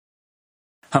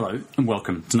Hello and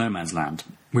welcome to No Man's Land.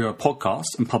 We are a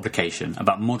podcast and publication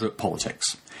about moderate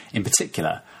politics, in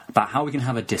particular about how we can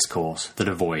have a discourse that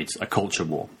avoids a culture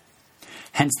war.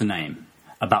 Hence the name,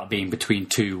 about being between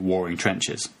two warring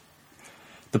trenches.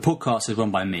 The podcast is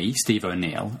run by me, Steve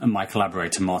O'Neill, and my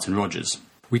collaborator Martin Rogers.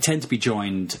 We tend to be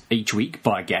joined each week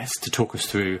by a guest to talk us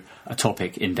through a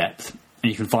topic in depth,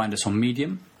 and you can find us on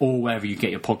Medium or wherever you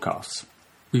get your podcasts.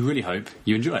 We really hope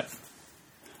you enjoy it.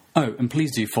 Oh, and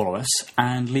please do follow us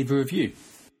and leave a review.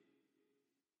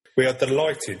 We are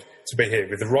delighted to be here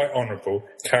with the Right Honourable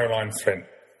Caroline Flint.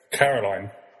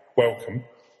 Caroline, welcome.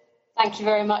 Thank you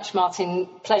very much, Martin.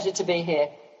 Pleasure to be here.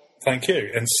 Thank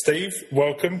you. And Steve,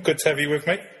 welcome. Good to have you with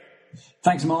me.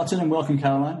 Thanks, Martin, and welcome,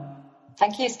 Caroline.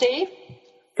 Thank you, Steve.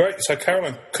 Great. So,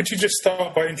 Caroline, could you just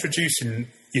start by introducing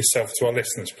yourself to our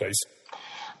listeners, please?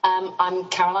 I'm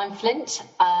Caroline Flint.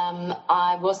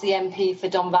 I was the MP for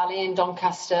Don Valley in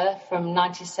Doncaster from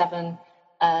 1997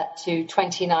 to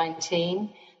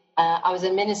 2019. I was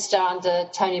a minister under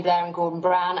Tony Blair and Gordon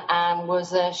Brown and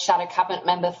was a shadow cabinet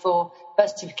member for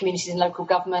Diversity of Communities in Local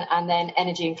Government and then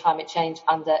Energy and Climate Change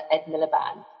under Ed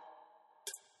Miliband.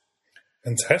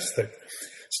 Fantastic.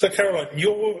 So, Caroline,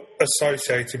 you're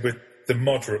associated with the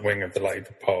moderate wing of the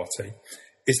Labour Party.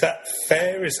 Is that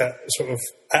fair? Is that sort of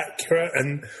accurate?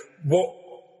 And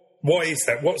why is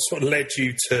that? What sort of led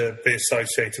you to be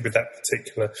associated with that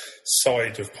particular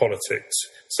side of politics?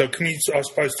 So can you, I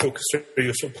suppose, talk us through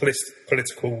your sort of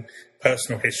political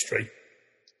personal history?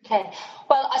 Okay.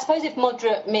 Well, I suppose if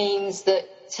moderate means that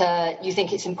you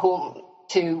think it's important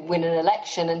to win an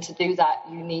election, and to do that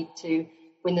you need to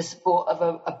win the support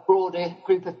of a broader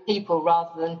group of people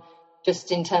rather than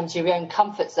just in terms of your own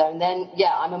comfort zone, then,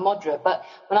 yeah, I'm a moderate. But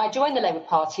when I joined the Labour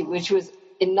Party, which was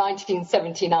in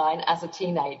 1979 as a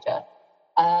teenager,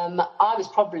 I was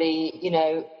probably,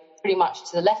 pretty much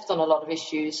to the left on a lot of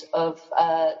issues of,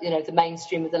 the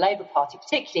mainstream of the Labour Party,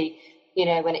 particularly,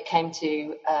 when it came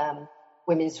to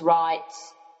women's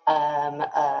rights,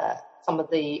 some of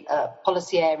the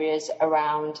policy areas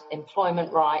around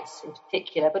employment rights in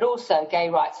particular, but also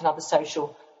gay rights and other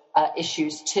social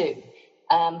issues too.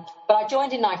 But I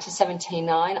joined in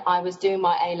 1979. I was doing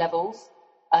my A-levels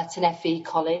at an FE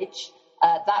college.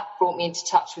 That brought me into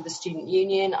touch with the student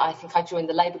union. I think I joined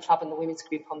the Labour Club and the women's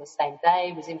group on the same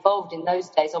day. Was involved in those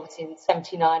days, obviously in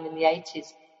 79 and the 80s,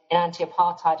 in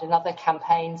anti-apartheid and other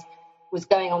campaigns. Was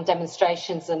going on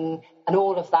demonstrations and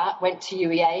all of that. Went to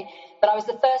UEA. But I was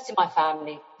the first in my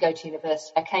family to go to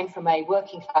university. I came from a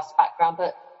working class background,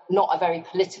 but not a very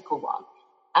political one.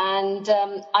 And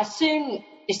I soon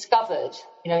discovered,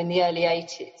 in the early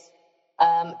 80s,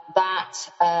 that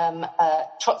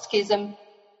Trotskyism,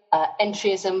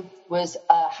 entryism was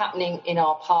happening in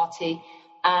our party.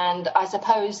 And I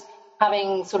suppose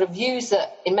having sort of views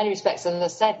that, in many respects, as I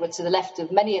said, were to the left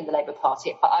of many in the Labour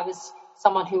Party, but I was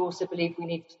someone who also believed we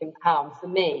needed to empower. And for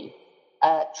me,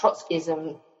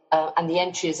 Trotskyism and the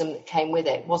entryism that came with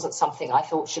it wasn't something I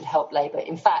thought should help Labour.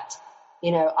 In fact,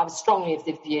 I was strongly of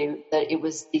the view that it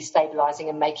was destabilising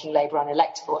and making Labour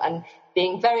unelectable. And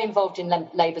being very involved in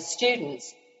Labour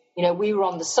students, we were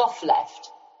on the soft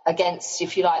left against,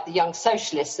 if you like, the Young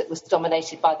Socialists that was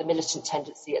dominated by the militant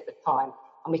tendency at the time.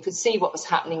 And we could see what was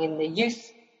happening in the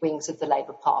youth wings of the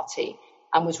Labour Party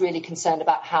and was really concerned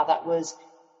about how that was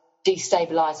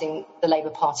destabilising the Labour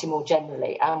Party more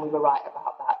generally. And we were right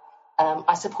about that.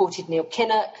 I supported Neil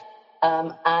Kinnock.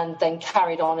 And then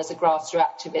carried on as a grassroots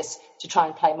activist to try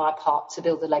and play my part to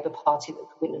build a Labour Party that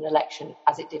could win an election,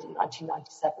 as it did in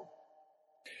 1997.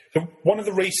 So one of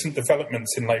the recent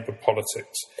developments in Labour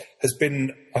politics has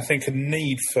been, I think, a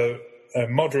need for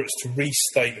moderates to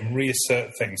restate and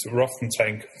reassert things that were often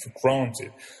taken for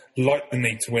granted, like the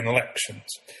need to win elections.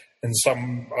 And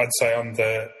some, I'd say,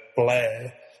 under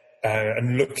Blair,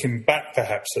 and looking back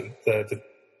perhaps at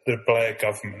the Blair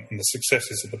government and the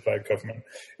successes of the Blair government,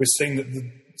 it was seen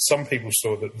that some people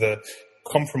saw that the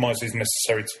compromises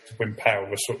necessary to win power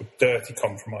were sort of dirty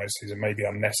compromises and maybe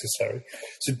unnecessary.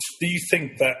 So do you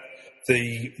think that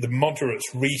the moderates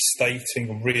restating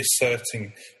and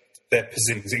reasserting their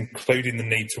positions, including the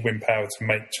need to win power to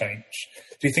make change,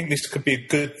 do you think this could be a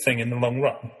good thing in the long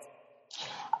run?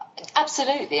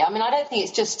 Absolutely. I mean, I don't think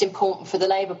it's just important for the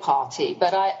Labour Party,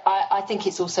 but I think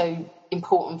it's also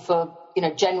important for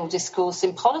general discourse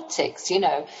in politics.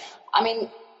 No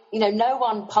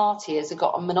one party has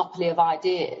got a monopoly of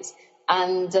ideas,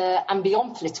 and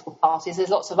beyond political parties, there's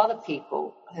lots of other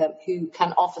people who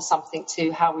can offer something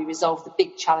to how we resolve the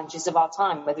big challenges of our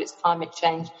time, whether it's climate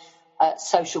change,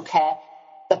 social care,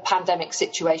 the pandemic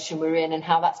situation we're in, and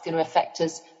how that's going to affect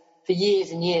us for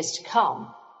years and years to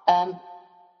come.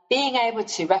 Being able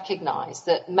to recognise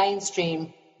that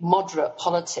mainstream moderate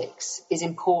politics is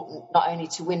important not only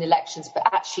to win elections but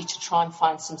actually to try and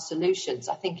find some solutions,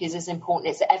 I think is as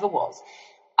important as it ever was.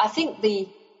 I think the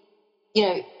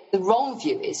wrong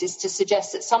view is to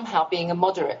suggest that somehow being a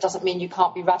moderate doesn't mean you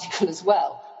can't be radical as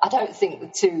well. I don't think the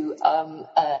two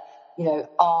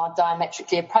are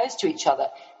diametrically opposed to each other.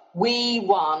 We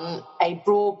won a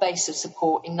broad base of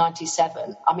support in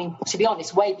 97. I mean, to be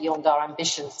honest, way beyond our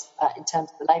ambitions in terms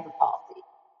of the Labour Party.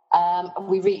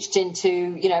 We reached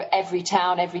into, every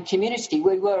town, every community.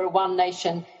 We were a one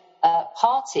nation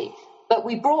party. But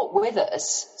we brought with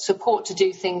us support to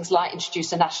do things like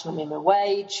introduce a national minimum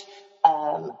wage,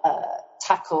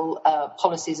 tackle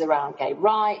policies around gay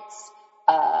rights,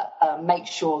 make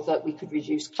sure that we could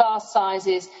reduce class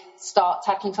sizes, start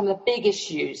tackling some of the big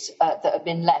issues that have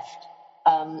been left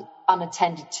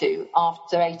unattended to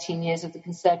after 18 years of the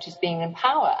Conservatives being in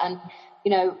power. And,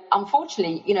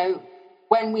 unfortunately,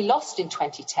 when we lost in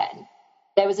 2010,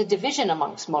 there was a division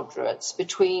amongst moderates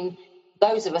between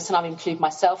those of us, and I include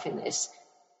myself in this,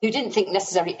 who didn't think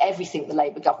necessarily everything the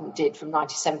Labour government did from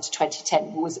 97 to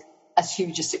 2010 was as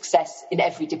huge a success in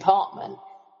every department.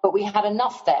 But we had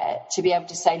enough there to be able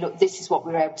to say, look, this is what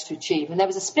we were able to achieve. And there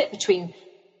was a split between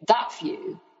that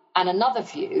view and another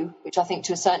view, which I think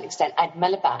to a certain extent Ed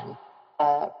Miliband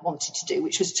wanted to do,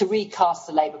 which was to recast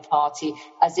the Labour Party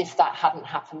as if that hadn't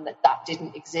happened, that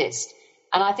didn't exist.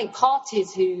 And I think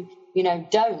parties who,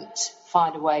 don't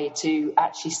find a way to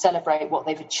actually celebrate what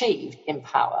they've achieved in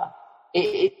power,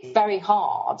 it's very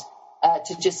hard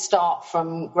to just start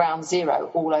from ground zero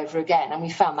all over again. And we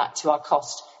found that to our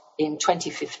cost in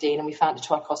 2015, and we found it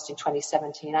to our cost in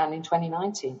 2017 and in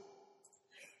 2019.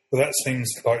 Well, that seems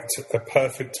like a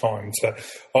perfect time to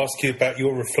ask you about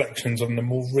your reflections on the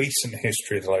more recent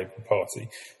history of the Labour Party,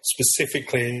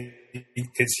 specifically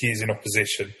its years in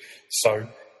opposition. So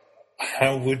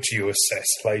how would you assess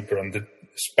Labour under,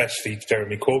 especially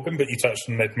Jeremy Corbyn, but you touched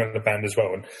on Ed Miliband as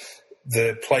well, and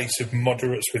the place of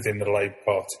moderates within the Labour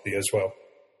Party as well?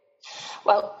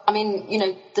 Well, I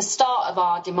mean, the start of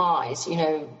our demise,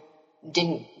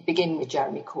 didn't begin with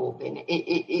Jeremy Corbyn.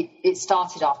 It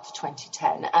started after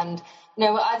 2010. And,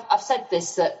 I've said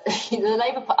this, that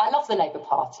I love the Labour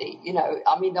Party.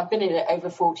 I've been in it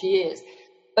over 40 years.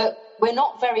 But we're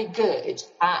not very good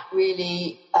at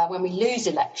really, when we lose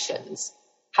elections,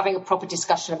 having a proper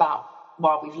discussion about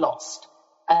why we've lost.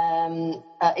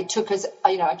 It took us,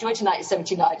 I joined in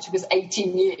 1979, it took us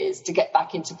 18 years to get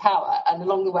back into power. And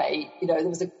along the way, there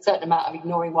was a certain amount of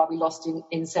ignoring why we lost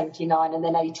in 79 and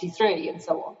then 83 and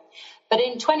so on. But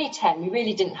in 2010, we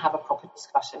really didn't have a proper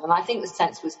discussion. And I think the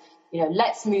sense was,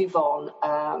 let's move on,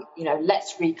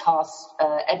 let's recast.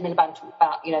 Ed Miliband talked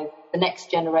about, the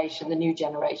next generation, the new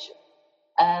generation.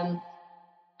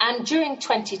 And during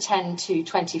 2010 to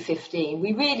 2015,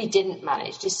 we really didn't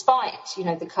manage, despite,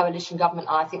 the coalition government,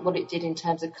 I think what it did in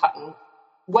terms of cutting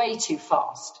way too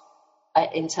fast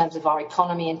in terms of our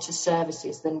economy into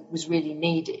services than was really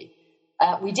needed.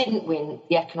 We didn't win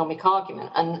the economic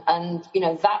argument. And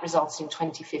that resulted in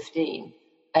 2015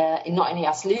 in not only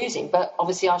us losing, but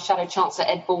obviously our Shadow Chancellor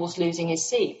Ed Balls losing his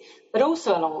seat. But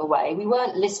also along the way, we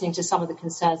weren't listening to some of the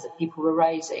concerns that people were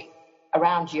raising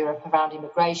around Europe, around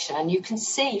immigration. And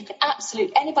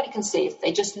anybody can see, if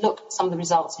they just look at some of the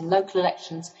results in local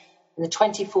elections, in the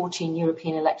 2014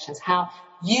 European elections, how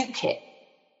UKIP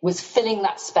was filling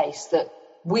that space that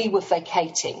we were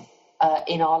vacating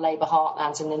in our Labour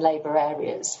heartlands and in Labour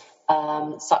areas,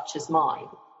 such as mine,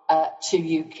 to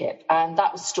UKIP. And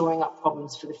that was storing up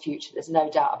problems for the future. There's no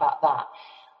doubt about that.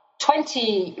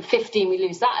 2015, we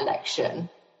lose that election.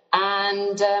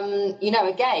 And,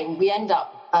 again, we end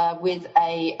up with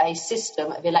a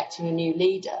system of electing a new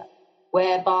leader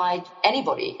whereby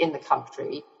anybody in the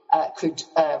country could,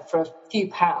 for a few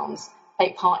pounds,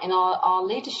 take part in our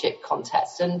leadership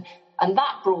contest. And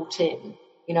that brought in,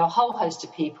 a whole host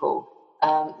of people,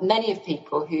 many of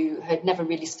people who had never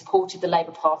really supported the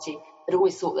Labour Party, had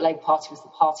always thought the Labour Party was the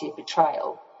party of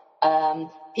betrayal.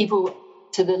 People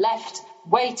to the left,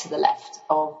 way to the left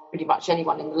of pretty much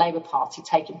anyone in the Labour Party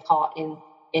taking part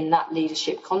in that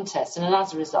leadership contest. And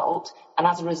as a result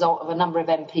of a number of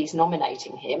MPs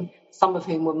nominating him, some of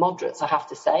whom were moderates, I have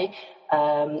to say,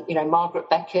 Margaret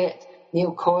Beckett,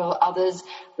 Neil Coyle, others,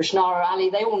 Rushnara Ali,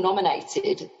 they all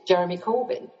nominated Jeremy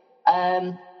Corbyn.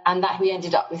 And that we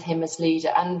ended up with him as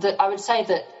leader. And I would say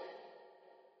that,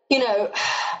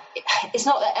 it's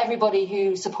not that everybody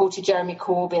who supported Jeremy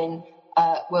Corbyn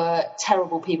were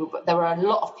terrible people, but there were a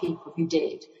lot of people who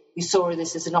did. We saw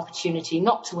this as an opportunity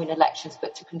not to win elections,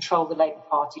 but to control the Labour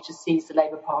Party, to seize the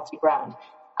Labour Party brand.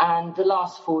 And the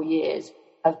last 4 years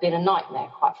have been a nightmare,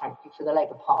 quite frankly, for the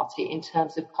Labour Party in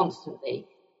terms of constantly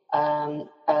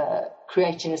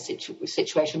creating a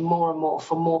situation more and more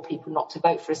for more people not to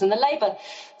vote for us. And the Labour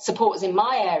supporters in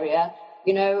my area,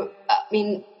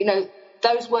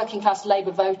 those working class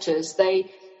Labour voters,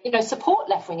 they, support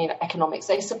left-wing economics.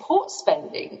 They support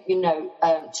spending,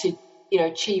 to,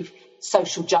 achieve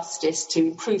social justice, to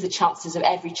improve the chances of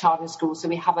every child in school so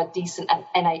we have a decent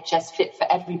NHS fit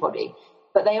for everybody.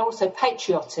 But they're also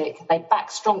patriotic. They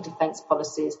back strong defence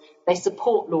policies. They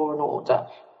support law and order.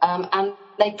 And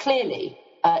they clearly,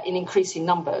 in increasing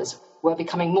numbers, were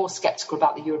becoming more sceptical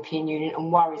about the European Union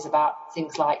and worries about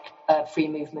things like free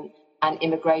movement and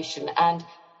immigration. And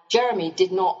Jeremy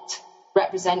did not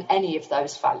represent any of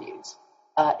those values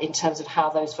in terms of how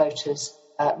those voters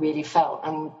really felt.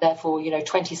 And therefore,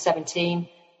 2017,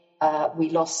 we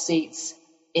lost seats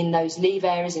in those Leave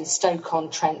areas, in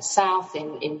Stoke-on-Trent South,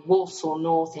 in Walsall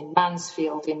North, in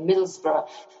Mansfield, in Middlesbrough,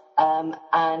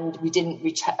 and we didn't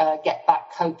get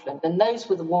back Copeland. And those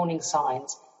were the warning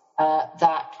signs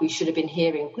that we should have been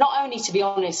hearing. Not only, to be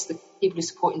honest, the people who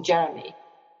supported Jeremy,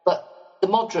 but the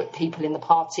moderate people in the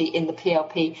party, in the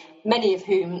PLP, many of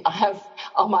whom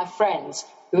are my friends,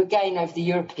 who again over the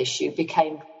Europe issue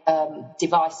became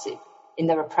divisive in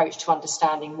their approach to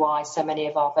understanding why so many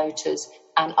of our voters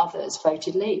and others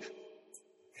voted Leave.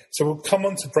 So we'll come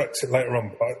on to Brexit later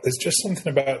on, but there's just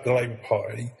something about the Labour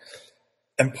Party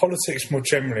and politics more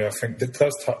generally, I think, that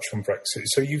does touch on Brexit.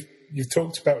 So you've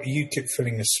talked about UKIP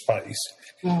filling a space.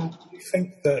 Mm. Do you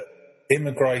think that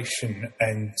immigration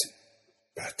and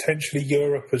potentially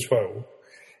Europe as well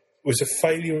was a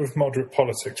failure of moderate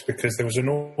politics because there was an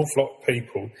awful lot of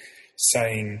people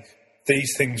saying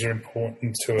these things are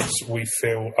important to us, we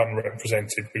feel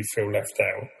unrepresented, we feel left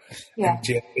out. Yeah. And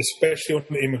yet, especially on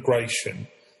immigration,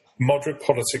 moderate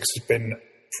politics has been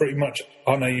pretty much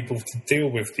unable to deal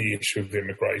with the issue of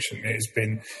immigration. It has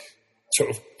been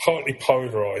sort of partly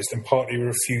polarised and partly a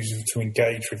refusal to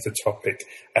engage with the topic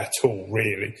at all,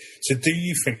 really. So do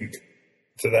you think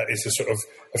that is a sort of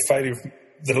a failure of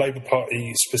the Labour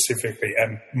Party specifically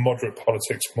and moderate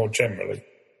politics more generally?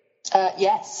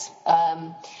 Yes.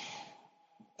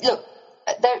 Look,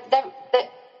 they're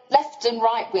left and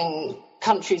right-wing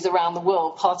countries around the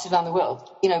world, parties around the world,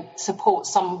 support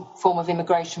some form of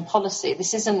immigration policy.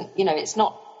 This isn't, it's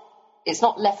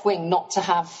not left-wing not to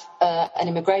have an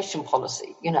immigration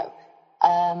policy,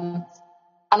 And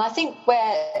I think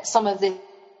where some of this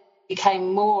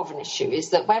became more of an issue is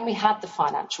that when we had the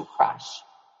financial crash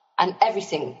and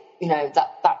everything,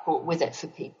 that brought with it for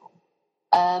people,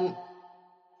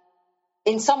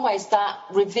 in some ways that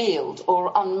revealed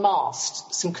or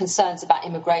unmasked some concerns about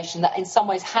immigration that in some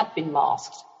ways had been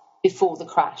masked before the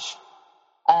crash.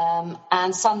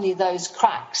 And suddenly those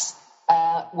cracks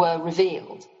were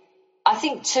revealed. I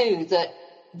think, too, that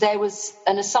there was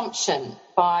an assumption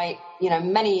by,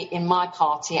 many in my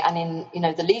party and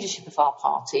in, the leadership of our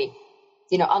party,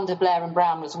 under Blair and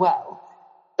Brown as well,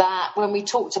 that when we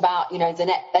talked about, the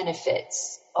net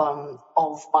benefits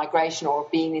of migration or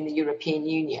of being in the European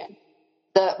Union,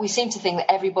 that we seem to think that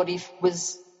everybody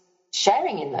was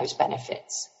sharing in those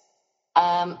benefits.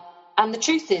 And the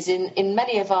truth is, in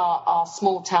many of our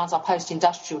small towns, our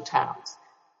post-industrial towns,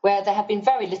 where there had been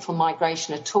very little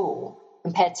migration at all,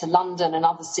 compared to London and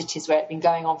other cities where it had been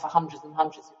going on for hundreds and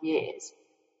hundreds of years,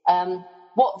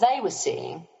 what they were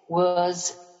seeing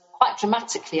was quite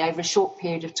dramatically over a short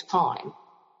period of time,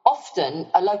 often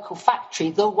a local factory,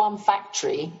 the one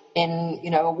factory in,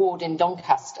 a ward in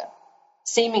Doncaster,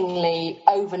 seemingly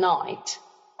overnight,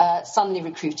 suddenly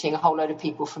recruiting a whole load of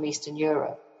people from Eastern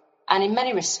Europe. And in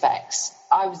many respects,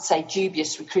 I would say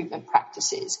dubious recruitment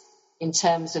practices in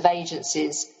terms of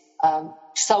agencies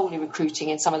solely recruiting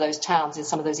in some of those towns, in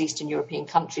some of those Eastern European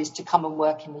countries to come and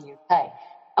work in the UK.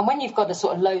 And when you've got a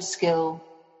sort of low-skill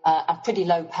and pretty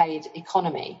low-paid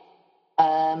economy,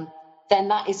 then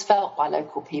that is felt by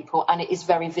local people and it is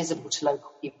very visible to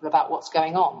local people about what's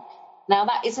going on. Now,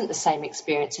 that isn't the same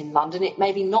experience in London. It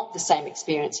may be not the same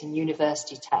experience in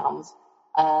university towns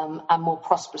and more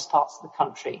prosperous parts of the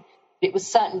country. But it was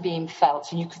certainly being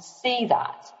felt, and you could see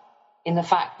that in the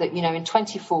fact that, in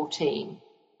 2014,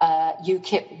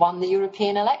 UKIP won the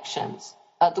European elections.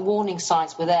 The warning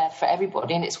signs were there for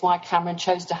everybody, and it's why Cameron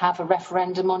chose to have a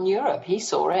referendum on Europe. He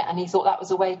saw it, and he thought that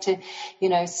was a way to,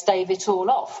 stave it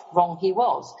all off. Wrong he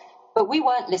was. But we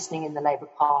weren't listening in the Labour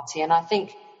Party, and I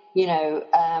think, we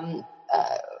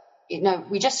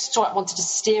just wanted to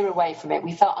steer away from it.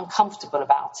 We felt uncomfortable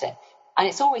about it. And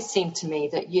it's always seemed to me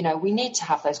that, we need to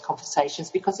have those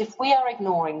conversations, because if we are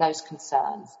ignoring those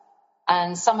concerns,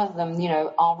 and some of them,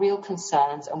 are real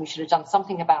concerns, and we should have done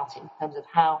something about it in terms of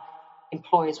how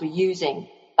employers were using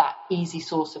that easy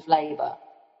source of labour,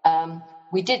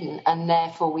 we didn't, and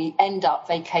therefore we end up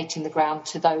vacating the ground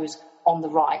to those on the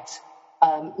right,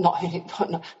 not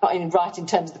only right in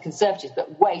terms of the Conservatives,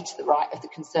 but way to the right of the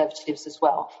Conservatives as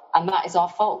well. And that is our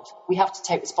fault. We have to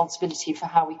take responsibility for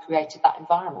how we created that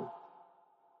environment.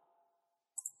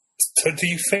 So do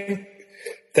you think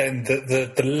then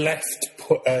that the left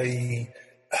put a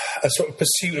sort of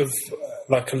pursuit of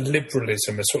like a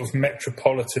liberalism, a sort of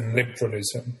metropolitan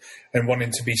liberalism, and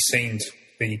wanting to be seen to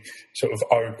be sort of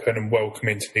open and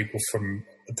welcoming to people from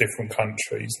different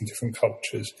countries and different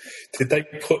cultures, did they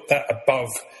put that above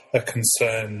a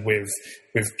concern with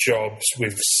jobs,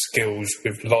 with skills,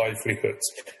 with livelihoods,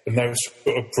 and those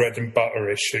sort of bread and butter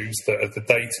issues that are the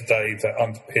day-to-day that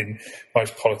underpin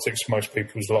most politics, most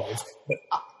people's lives? Do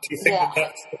you think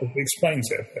that sort of explains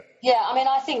it a bit? Yeah, I mean,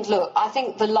 I think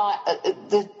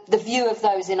the view of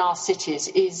those in our cities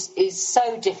is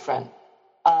so different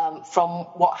from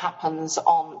what happens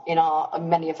in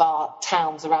many of our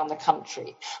towns around the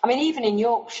country. I mean, even in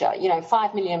Yorkshire,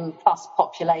 5 million plus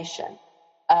population,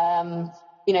 the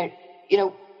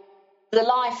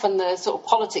life and the sort of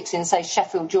politics in, say,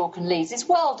 Sheffield, York and Leeds is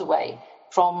world away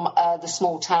from the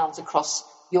small towns across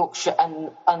Yorkshire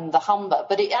and the Humber.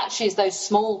 But it actually is those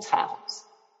small towns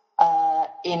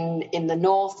in the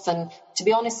north and, to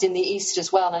be honest, in the east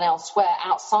as well and elsewhere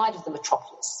outside of the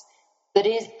metropolis that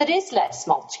is less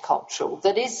multicultural,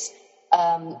 that is,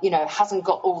 hasn't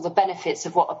got all the benefits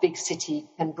of what a big city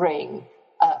can bring,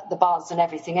 the buzz and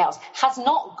everything else, has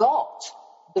not got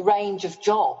the range of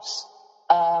jobs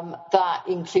that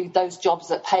include those jobs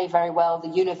that pay very well, the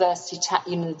universities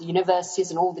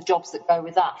and all the jobs that go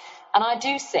with that. And I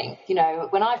do think,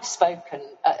 when I've spoken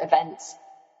at events,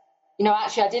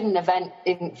 actually I did an event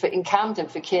in Camden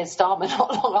for Keir Starmer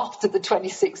not long after the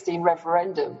 2016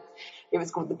 referendum. It was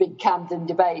called the Big Camden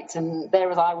Debate, and there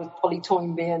was I with Polly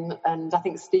Toynbee and I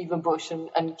think Stephen Bush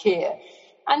and Keir.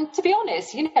 And to be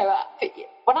honest, when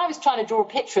I was trying to draw a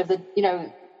picture of the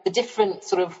different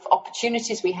sort of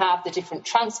opportunities we have, the different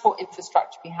transport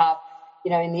infrastructure we have,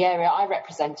 in the area I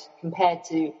represent compared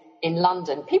to in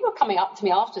London, people were coming up to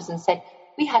me afterwards and said,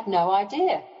 we had no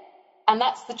idea. And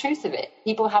that's the truth of it.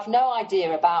 People have no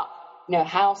idea about,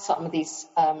 how some of these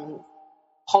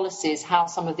policies, how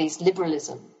some of these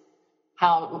liberalism,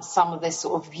 how some of this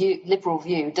sort of liberal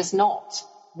view does not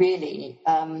really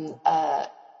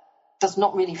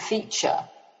feature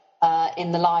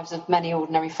in the lives of many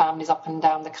ordinary families up and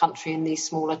down the country in these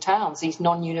smaller towns, these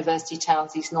non-university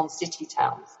towns, these non-city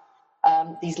towns,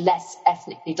 these less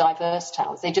ethnically diverse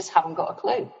towns. They just haven't got a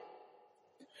clue.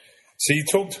 So you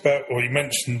talked about, or you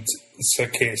mentioned Sir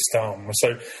Keir Starmer.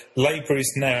 So Labour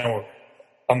is now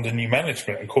under new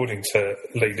management, according to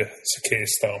leader Sir Keir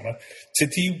Starmer. So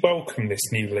do you welcome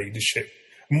this new leadership?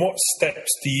 And what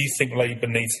steps do you think Labour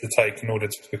needs to take in order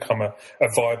to become a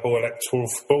viable electoral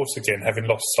force again, having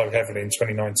lost so heavily in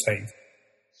 2019?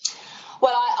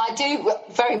 Well, I do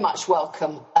very much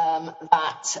welcome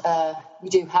that we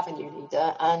do have a new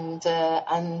leader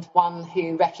and one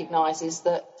who recognises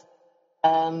that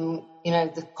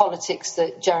the politics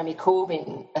that Jeremy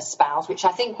Corbyn espoused, which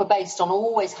I think were based on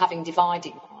always having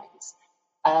dividing lines,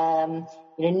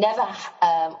 never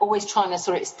always trying to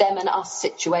sort of, it's them and us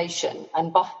situation,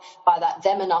 and by that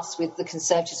them and us with the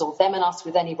Conservatives or them and us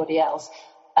with anybody else,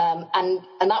 and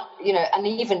that and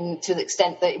even to the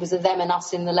extent that it was a them and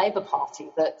us in the Labour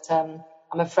Party that I'm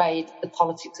afraid the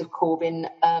politics of Corbyn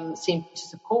seemed to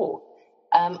support.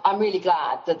 I'm really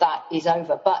glad that is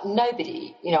over. But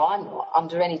nobody, I'm not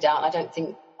under any doubt, I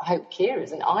hope Keir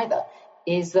isn't either,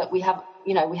 is that we haven't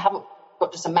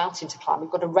got just a mountain to climb,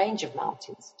 we've got a range of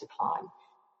mountains to climb.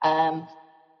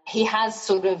 He has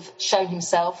sort of shown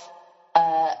himself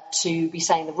to be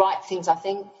saying the right things, I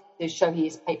think, to show he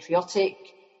is patriotic.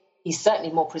 He's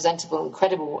certainly more presentable and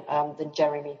credible than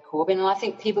Jeremy Corbyn, and I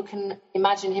think people can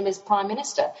imagine him as Prime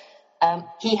Minister.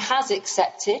 He has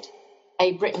accepted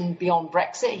a Britain beyond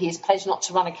Brexit. He has pledged not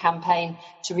to run a campaign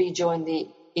to rejoin the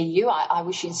EU. I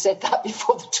wish he'd said that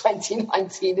before the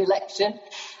 2019 election.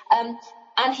 And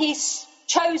he's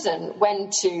chosen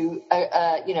when to,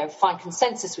 find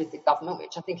consensus with the government,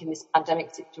 which I think in this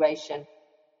pandemic situation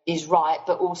is right,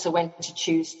 but also when to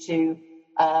choose to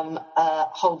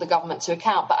hold the government to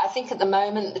account. But I think at the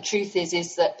moment the truth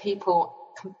is that people,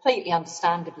 completely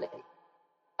understandably,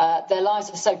 their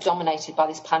lives are so dominated by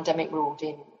this pandemic we're all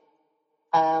dealing with.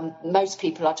 Most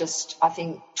people are just, I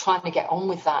think, trying to get on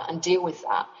with that and deal with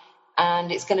that. And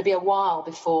it's going to be a while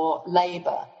before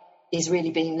Labour is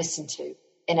really being listened to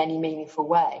in any meaningful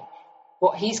way.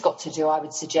 What he's got to do, I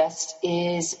would suggest,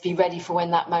 is be ready for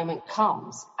when that moment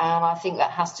comes. And I think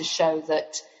that has to show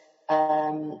that,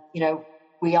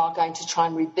 we are going to try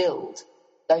and rebuild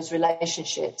those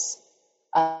relationships,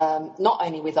 not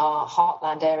only with our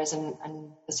heartland areas and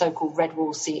the so-called red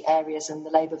wall seat areas and the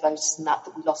Labour voters and that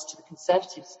we lost to the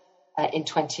Conservatives in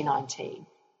 2019,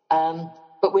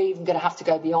 but we're even going to have to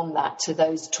go beyond that to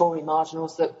those Tory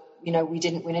marginals that, you know, we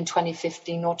didn't win in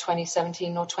 2015 or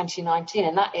 2017 or 2019,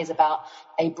 and that is about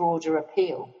a broader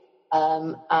appeal.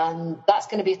 And that's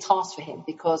going to be a task for him,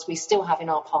 because we still have in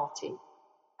our party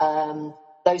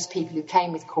those people who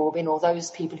came with Corbyn, or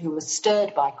those people who were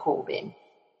stirred by Corbyn,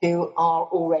 who are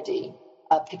already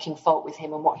picking fault with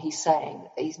him and what he's saying,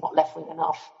 that he's not left-wing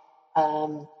enough,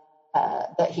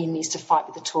 that he needs to fight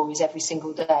with the Tories every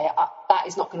single day. That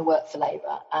is not going to work for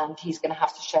Labour, and he's going to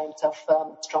have to show himself firm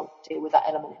and strong to deal with that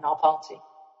element in our party.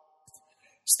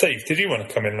 Steve, did you want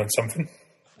to come in on something?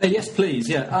 Yes, please.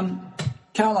 Yeah,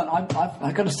 Caroline,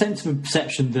 I've got a sense of a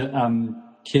perception that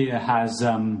Keir has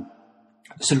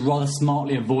sort of rather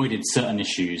smartly avoided certain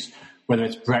issues, whether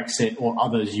it's Brexit or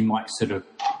others you might sort of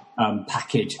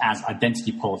package as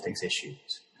identity politics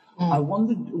issues. I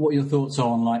wondered what your thoughts are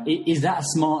on, like, is that a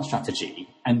smart strategy?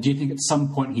 And do you think at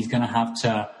some point he's going to have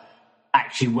to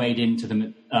actually wade into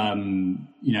them,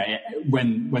 you know,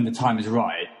 when the time is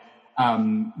right,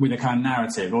 with a kind of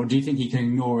narrative? Or do you think he can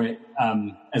ignore it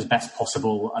as best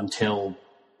possible until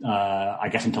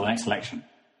the next election?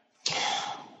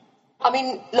 I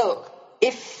mean, look,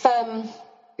 if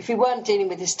we weren't dealing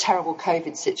with this terrible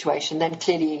COVID situation, then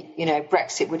clearly, you know,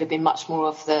 Brexit would have been much more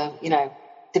of the, you know,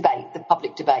 debate, the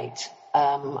public debate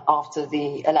after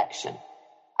the election.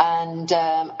 And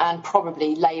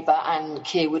probably Labour and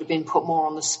Keir would have been put more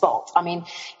on the spot. I mean,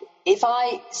 if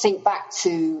I think back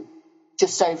to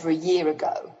just over a year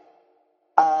ago,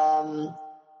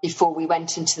 before we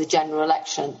went into the general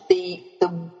election, the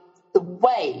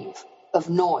wave of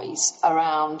noise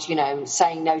around, you know,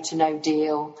 saying no to no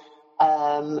deal,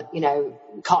 you know,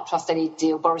 you can't trust any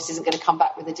deal, Boris isn't going to come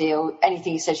back with a deal,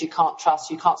 anything he says you can't trust,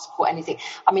 you can't support anything.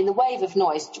 I mean, the wave of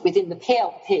noise within the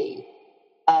PLP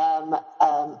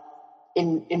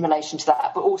in relation to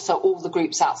that, but also all the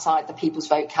groups outside the People's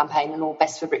Vote campaign and all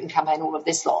Best for Britain campaign, all of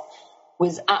this lot,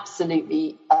 was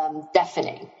absolutely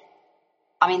deafening.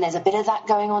 I mean, there's a bit of that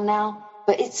going on now,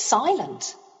 but it's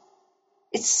silent.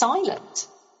 It's silent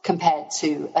compared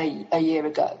to a year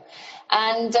ago.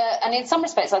 And in some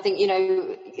respects, I think, you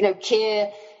know,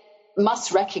 Keir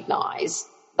must recognise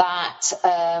that,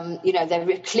 you know, there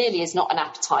clearly is not an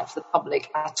appetite for the public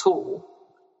at all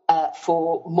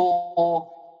for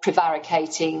more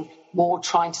prevaricating, more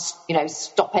trying to, you know,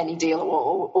 stop any deal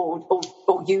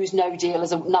or use no deal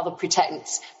as another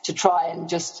pretense to try and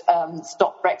just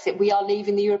stop Brexit. We are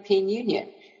leaving the European Union.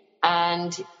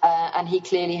 And he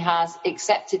clearly has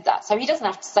accepted that. So he doesn't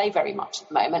have to say very much at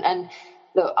the moment. And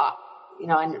look, you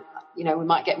know, we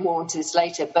might get more into this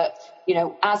later, but, you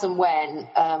know, as and when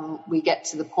we get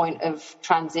to the point of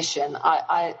transition,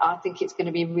 I think it's going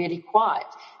to be really quiet.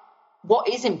 What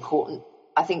is important,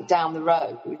 I think, down the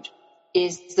road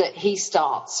is that he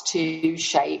starts to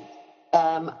shape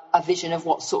a vision of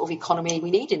what sort of economy we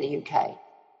need in the UK.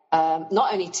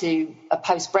 Not only to a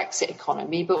post-Brexit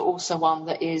economy, but also one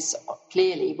that is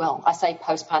clearly, well, I say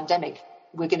post-pandemic,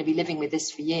 we're going to be living with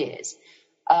this for years.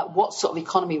 What sort of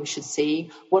economy we should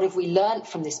see, what have we learned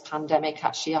from this pandemic,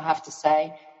 actually, I have to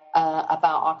say,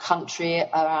 about our country,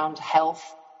 around health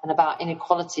and about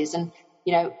inequalities. And,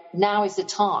 you know, now is the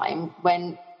time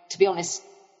when, to be honest,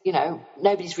 you know,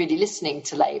 nobody's really listening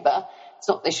to Labour. It's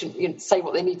not they shouldn't say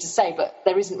what they need to say, but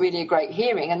there isn't really a great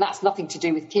hearing, and that's nothing to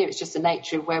do with Keir. It's just the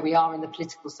nature of where we are in the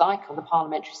political cycle, the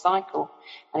parliamentary cycle,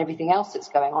 and everything else that's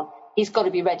going on. He's got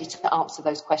to be ready to answer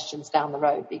those questions down the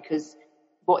road, because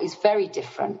what is very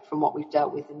different from what we've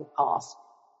dealt with in the past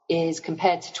is,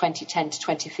 compared to 2010 to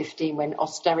 2015, when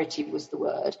austerity was the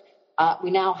word,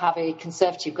 we now have a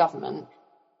Conservative government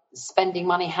spending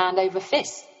money hand over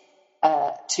fist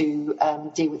to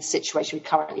deal with the situation we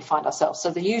currently find ourselves.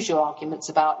 So the usual arguments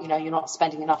about, you know, you're not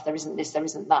spending enough, there isn't this, there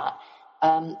isn't that,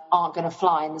 aren't going to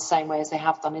fly in the same way as they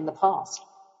have done in the past.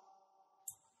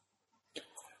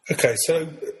 Okay, so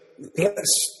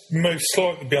let's move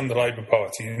slightly beyond the Labour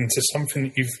Party into something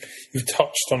that you've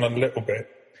touched on a little bit.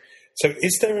 So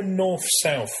is there a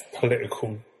north-south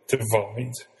political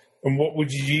divide, and what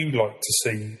would you like to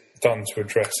see done to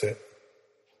address it?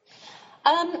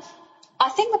 I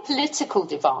think the political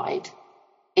divide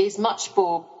is much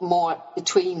more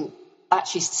between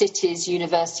actually cities,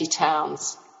 university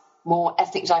towns, more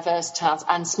ethnic diverse towns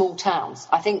and small towns.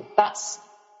 I think that's,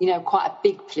 you know, quite a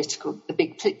big political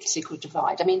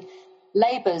divide. I mean,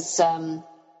 Labour's,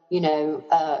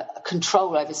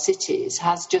 control over cities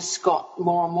has just got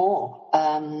more and more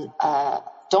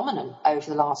dominant over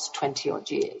the last 20 odd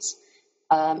years.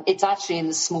 It's actually in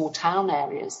the small town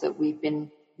areas that we've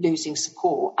been losing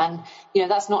support. And,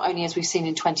 that's not only, as we've seen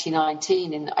in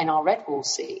 2019 in our Red Wall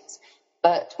seats,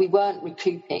 but we weren't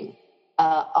recouping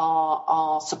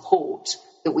our support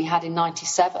that we had in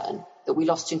 97, that we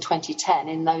lost in 2010,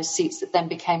 in those seats that then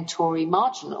became Tory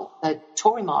marginals.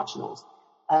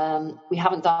 We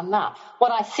haven't done that.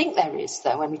 What I think there is,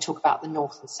 though, when we talk about the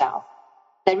North and South,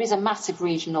 there is a massive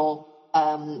regional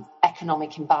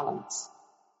economic imbalance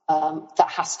that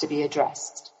has to be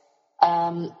addressed.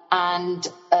 One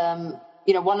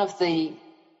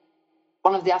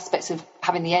of the aspects of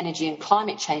having the energy and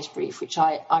climate change brief, which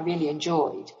I really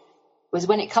enjoyed, was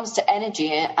when it comes to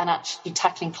energy and actually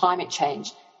tackling climate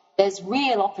change, there's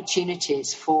real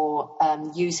opportunities for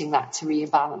using that to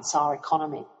rebalance our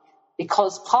economy,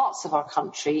 because parts of our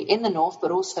country, in the north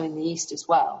but also in the east as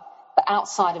well, but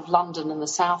outside of London and the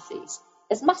southeast,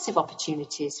 there's massive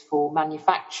opportunities for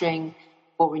manufacturing,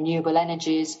 for renewable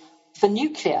energies, for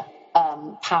nuclear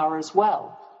power as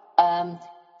well,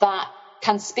 that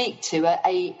can speak to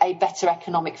a better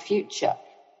economic future.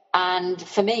 And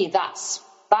for me, that's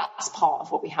part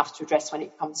of what we have to address when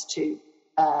it comes to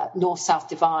north-south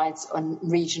divides and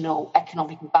regional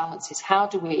economic imbalances. How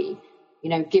do we,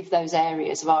 give those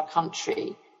areas of our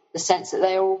country the sense that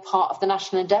they are all part of the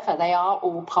national endeavour? They are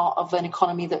all part of an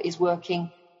economy that is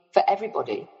working for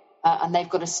everybody, and they've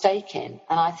got a stake in.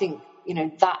 And I think,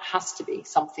 that has to be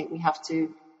something we have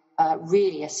to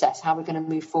really assess how we're going to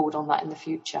move forward on that in the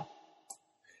future.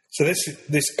 So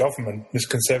this government, this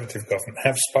Conservative government,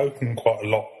 have spoken quite a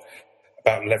lot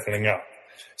about levelling up.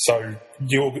 So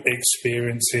your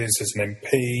experiences as an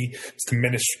MP, as the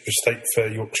Minister of State for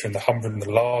Yorkshire and the Humber in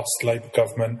the last Labour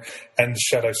government, and the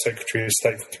Shadow Secretary of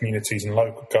State for Communities and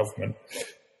Local Government,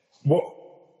 what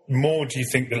more do you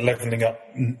think that levelling up,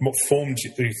 what form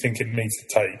do you think it needs to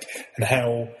take, and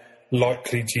how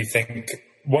likely do you think,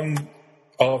 both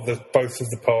of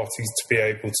the parties to be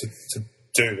able to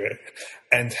do it,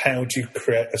 and how do you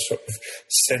create a sort of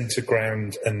centre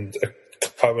ground and a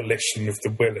coalition of the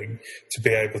willing to be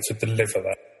able to deliver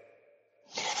that?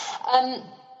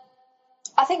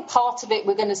 I think part of it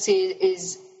we're going to see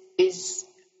is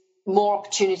more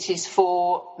opportunities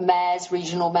for mayors,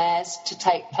 regional mayors, to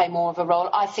play more of a role.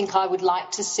 I think I would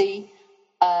like to see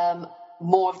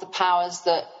more of the powers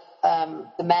that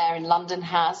the mayor in London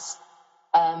has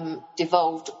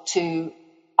devolved to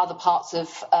other parts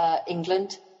of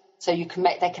England, so they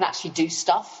can actually do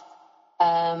stuff.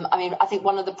 I think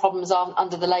one of the problems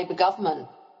under the Labour government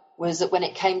was that when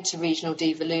it came to regional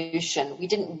devolution, we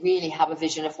didn't really have a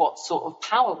vision of what sort of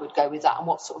power would go with that and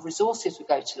what sort of resources would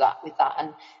go to that with that.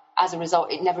 And as a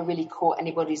result, it never really caught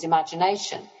anybody's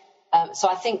imagination. So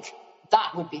I think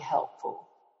that would be helpful.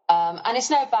 And it's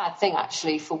no bad thing,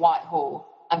 actually, for Whitehall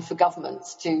and for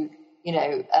governments to,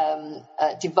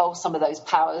 devolve some of those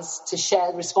powers to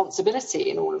share the responsibility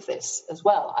in all of this as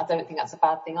well. I don't think that's a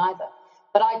bad thing either.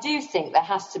 But I do think there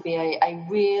has to be a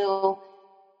real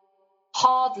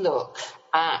hard look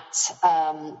at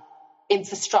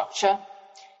infrastructure.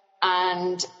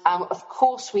 And, of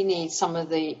course, we need some of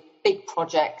the big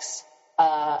projects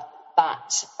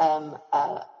that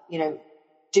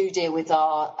do deal with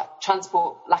our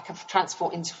lack of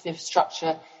transport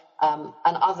infrastructure and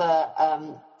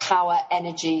other power,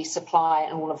 energy supply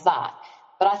and all of that.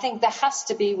 But I think there has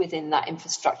to be within that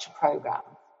infrastructure programme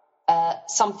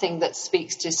something that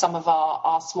speaks to some of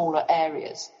our smaller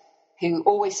areas who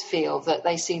always feel that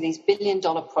they see these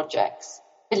billion-pound projects,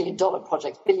 but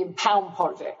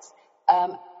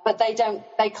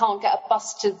they can't get a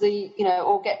bus to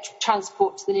or get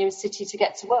transport to the nearest city to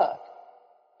get to work.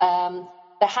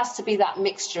 There has to be that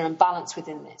mixture and balance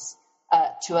within this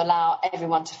to allow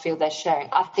everyone to feel they're sharing.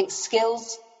 I think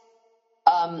skills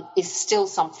is still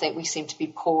something we seem to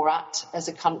be poor at as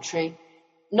a country,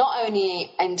 not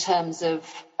only in terms of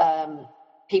young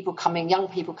people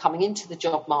coming into the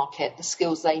job market, the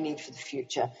skills they need for the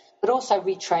future, but also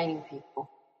retraining people.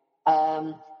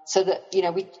 So that,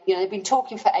 they've been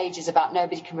talking for ages about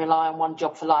nobody can rely on one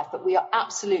job for life, but we are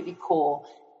absolutely core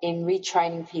in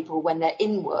retraining people when they're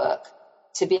in work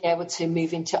to be able to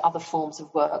move into other forms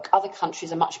of work. Other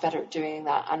countries are much better at doing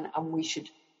that, and we should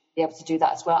be able to do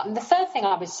that as well. And the third thing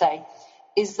I would say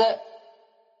is that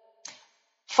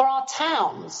for our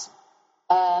towns,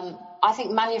 I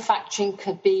think manufacturing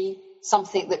could be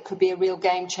something that could be a real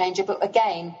game changer. But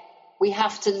again, we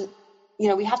have to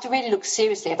really look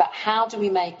seriously about how do we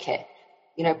make it,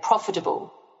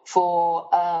 profitable for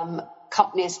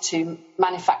companies to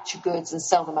manufacture goods and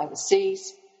sell them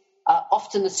overseas.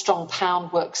 Often the strong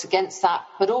pound works against that,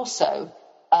 but also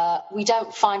we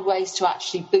don't find ways to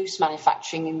actually boost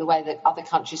manufacturing in the way that other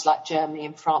countries like Germany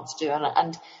and France do.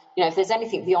 And if there's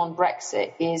anything beyond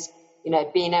Brexit is,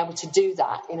 being able to do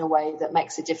that in a way that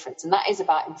makes a difference. And that is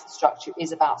about infrastructure, it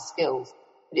is about skills,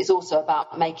 but it's also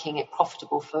about making it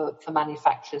profitable for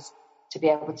manufacturers to be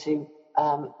able to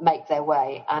make their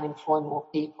way and employ more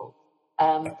people.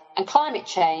 And climate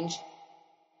change,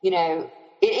 it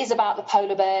is about the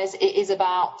polar bears, it is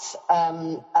about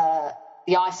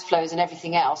the ice flows and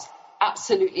everything else,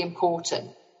 absolutely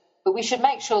important. But we should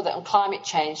make sure that on climate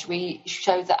change, we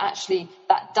show that actually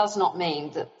that does not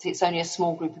mean that it's only a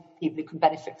small group of people who can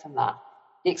benefit from that.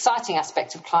 The exciting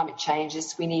aspect of climate change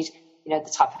is we need,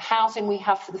 the type of housing we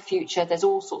have for the future. There's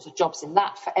all sorts of jobs in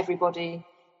that for everybody,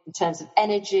 in terms of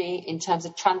energy, in terms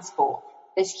of transport.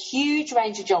 There's a huge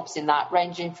range of jobs in that,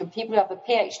 ranging from people who have a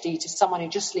PhD to someone who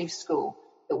just leaves school,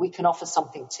 that we can offer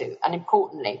something to. And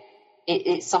importantly,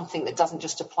 it's something that doesn't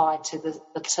just apply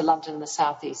to London and the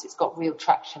South East. It's got real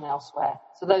traction elsewhere.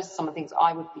 So those are some of the things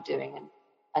I would be doing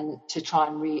and to try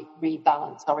and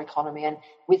rebalance our economy, and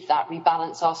with that,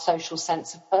 rebalance our social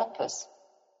sense of purpose.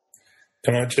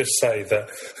 Can I just say that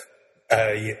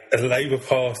a Labour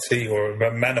Party or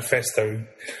a manifesto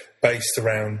based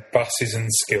around buses and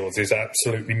skills is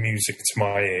absolutely music to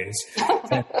my ears.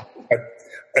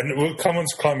 And we'll come on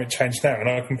to climate change now, and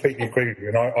I completely agree with you.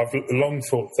 And I've long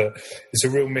thought that it's a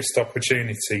real missed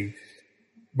opportunity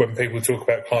when people talk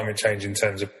about climate change in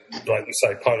terms of, like you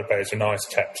say, polar bears and ice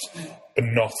caps, but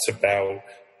not about,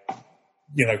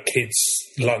 kids'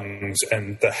 lungs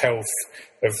and the health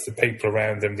of the people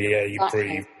around them, the air you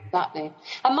breathe. Exactly.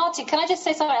 And Martin, can I just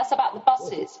say something else about the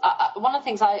buses? One of the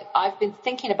things I've been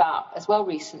thinking about as well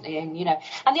recently, and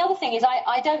the other thing is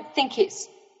I don't think it's,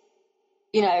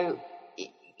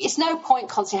 it's no point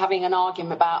constantly having an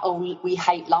argument about, we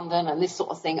hate London and this sort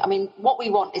of thing. I mean, what we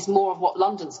want is more of what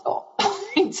London's got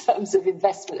in terms of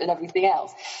investment and everything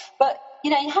else. But,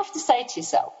 you have to say to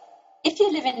yourself, if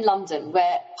you live in London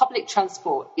where public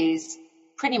transport is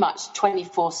pretty much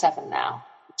 24/7 now,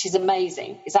 which is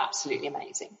amazing, is absolutely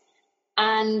amazing.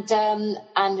 And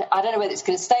I don't know whether it's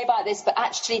going to stay like this, but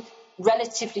actually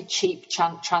relatively cheap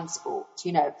transport,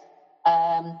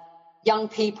 young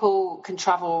people can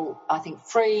travel, I think,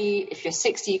 free. If you're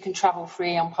 60, you can travel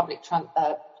free on public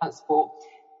transport.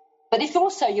 But if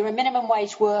also you're a minimum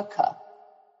wage worker,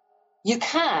 you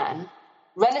can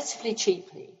relatively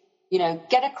cheaply,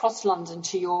 get across London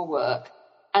to your work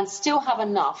and still have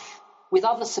enough with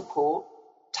other support,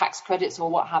 tax credits or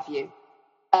what have you,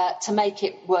 to make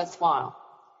it worthwhile.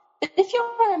 But if you're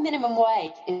on a minimum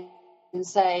wage in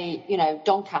say,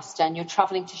 Doncaster, and you're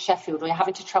travelling to Sheffield, or you're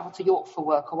having to travel to York for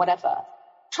work or whatever,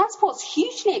 transport's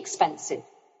hugely expensive.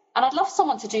 And I'd love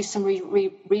someone to do some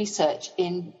research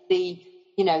in the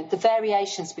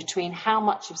variations between how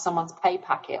much of someone's pay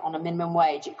packet on a minimum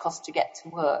wage it costs to get to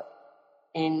work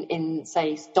in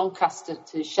say, Doncaster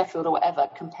to Sheffield or whatever,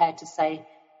 compared to, say,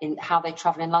 in how they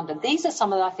travel in London. These are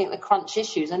some of, I think, the crunch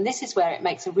issues, and this is where it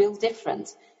makes a real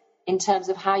difference in terms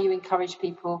of how you encourage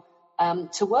people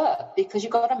to work, because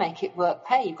you've got to make it work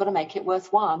pay, you've got to make it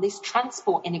worthwhile. And these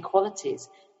transport inequalities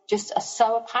just are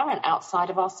so apparent outside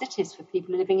of our cities for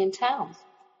people living in towns.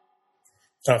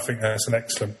 I think that's an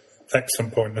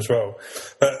excellent point as well.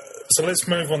 So let's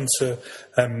move on to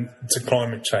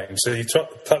climate change. So you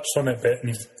touched on it a bit,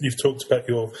 and you've talked about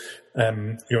your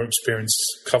experience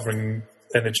covering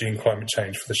energy and climate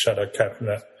change for the Shadow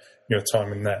Cabinet, your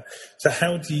time in that. So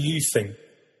how do you think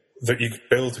that you could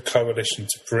build a coalition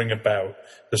to bring about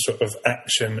the sort of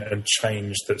action and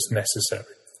change that's necessary?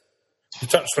 You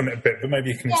touched on it a bit, but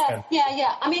maybe you can expand.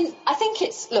 Yeah. I mean, I think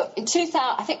in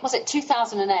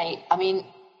 2008, I mean,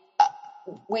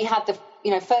 we had the,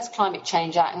 first Climate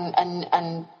Change Act,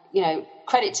 and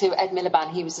credit to Ed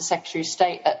Miliband, he was the Secretary of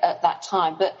State at that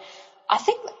time. But I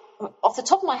think, off the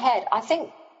top of my head, I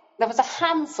think there was a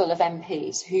handful of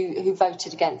MPs who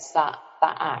voted against that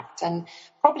act, and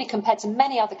probably compared to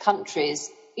many other countries,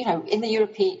 in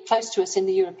the close to us in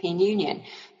the European Union,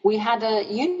 we had a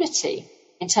unity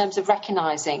in terms of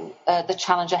recognising the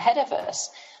challenge ahead of us.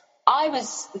 I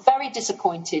was very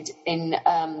disappointed in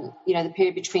the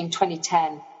period between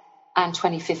 2010 and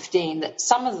 2015 that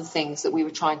some of the things that we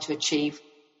were trying to achieve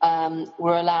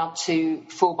were allowed to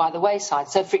fall by the wayside.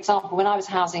 So, for example, when I was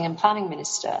Housing and Planning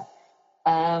Minister,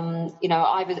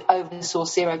 I oversaw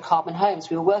zero carbon homes.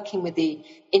 We were working with the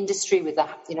industry, with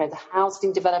the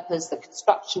housing developers, the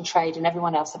construction trade, and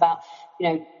everyone else about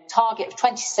target of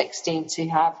 2016 to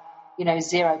have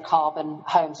zero carbon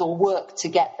homes, or work to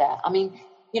get there. I mean,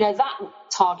 that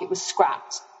target was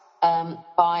scrapped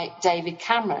by David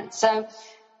Cameron. So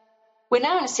we're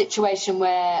now in a situation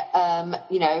where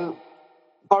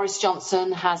Boris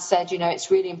Johnson has said, it's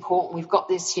really important. We've got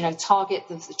this, target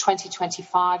of the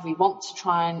 2025. We want to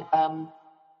try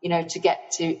and, to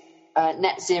get to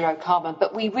net zero carbon.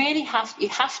 But we really have to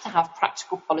have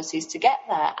practical policies to get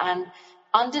there and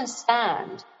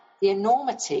understand the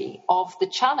enormity of the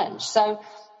challenge. So,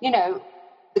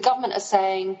 the government are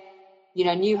saying,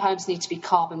 new homes need to be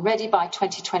carbon ready by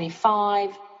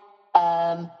 2025.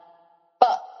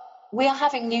 But we are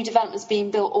having new developments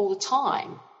being built all the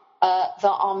time that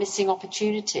are missing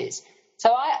opportunities.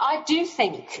 So I do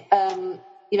think,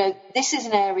 this is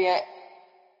an area,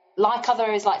 like other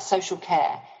areas like social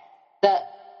care, that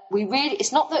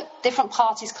it's not that different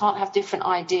parties can't have different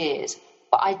ideas,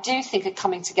 but I do think a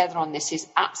coming together on this is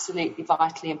absolutely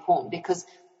vitally important, because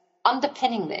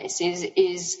underpinning this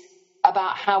is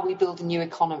about how we build a new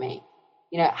economy,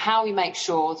 how we make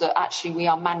sure that actually we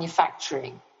are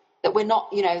manufacturing, that we're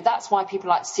not, that's why people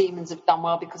like Siemens have done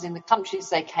well, because in the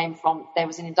countries they came from, there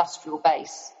was an industrial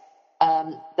base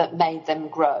that made them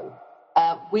grow.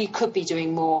 We could be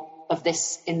doing more of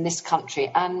this in this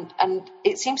country. And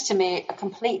it seems to me a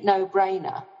complete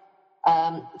no-brainer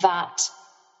that,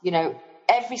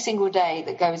 every single day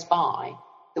that goes by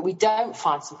that we don't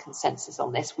find some consensus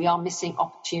on this, we are missing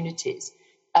opportunities.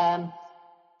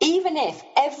 Even if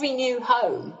every new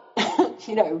home,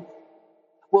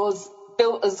 was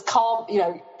built as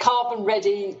carbon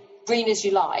ready, green as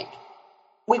you like,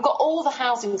 we've got all the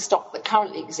housing stock that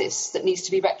currently exists that needs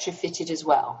to be retrofitted as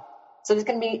well. So there's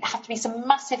going to have to be some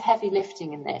massive heavy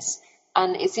lifting in this.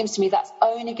 And it seems to me that's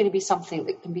only going to be something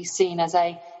that can be seen as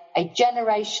a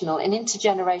generational, an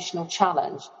intergenerational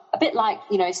challenge, a bit like,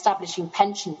 establishing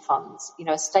pension funds,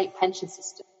 a state pension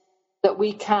system, that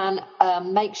we can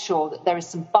make sure that there is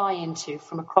some buy-in to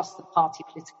from across the party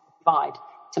political divide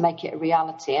to make it a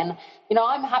reality. And,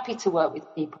 I'm happy to work with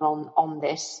people on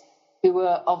this who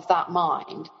are of that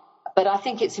mind. But I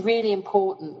think it's really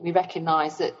important we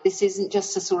recognise that this isn't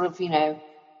just a sort of,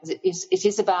 it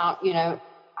is about,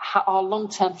 how our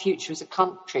long-term future as a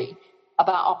country,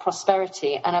 about our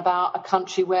prosperity, and about a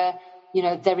country where,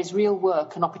 there is real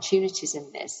work and opportunities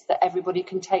in this that everybody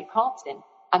can take part in.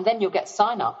 And then you'll get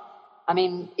sign-up. I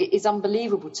mean, it is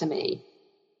unbelievable to me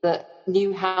that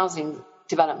new housing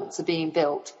developments are being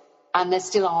built and there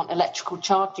still aren't electrical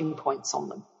charging points on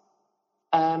them.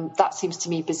 That seems to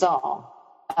me bizarre.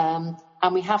 And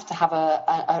we have to have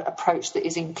an approach that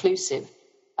is inclusive.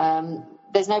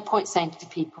 There's no point saying to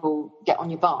people, get on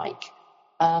your bike,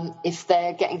 if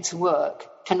they're getting to work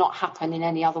cannot happen in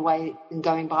any other way than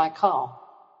going by a car.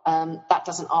 That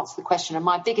doesn't answer the question. And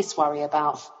my biggest worry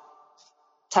about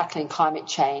tackling climate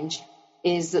change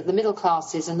is that the middle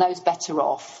classes and those better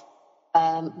off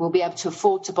will be able to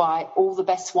afford to buy all the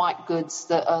best white goods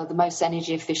that are the most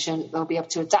energy efficient. They'll be able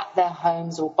to adapt their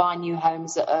homes or buy new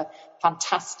homes that are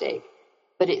fantastic.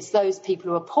 But it's those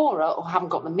people who are poorer or haven't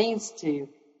got the means to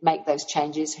make those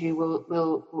changes who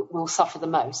will suffer the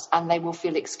most, and they will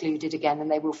feel excluded again,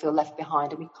 and they will feel left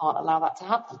behind, and we can't allow that to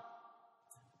happen.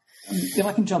 If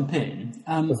I can jump in.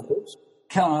 Of course.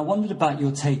 Caroline, I wondered about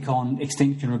your take on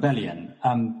Extinction Rebellion,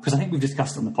 because I think we've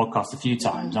discussed it on the podcast a few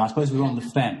times, and I suppose we're on the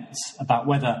fence about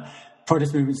whether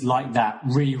protest movements like that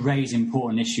really raise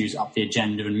important issues up the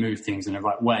agenda and move things in the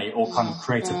right way, or kind of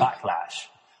create a backlash.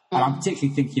 And I'm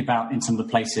particularly thinking about in some of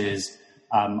the places,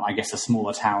 I guess, the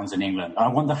smaller towns in England. I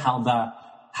wonder how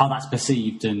that's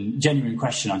perceived, and genuine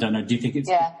question. I don't know. Do you think it's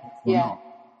not?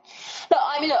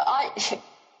 Look,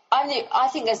 I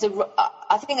think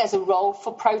there's a role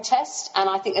for protest, and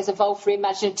I think there's a role for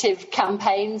imaginative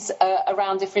campaigns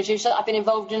around different issues. I've been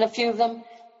involved in a few of them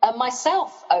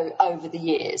myself over the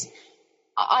years.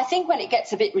 I think when it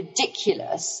gets a bit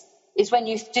ridiculous is when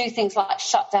you do things like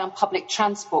shut down public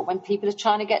transport when people are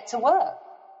trying to get to work.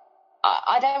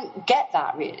 I don't get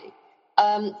that, really.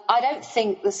 I don't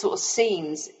think the sort of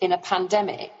scenes in a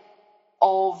pandemic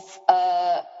of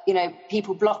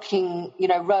people blocking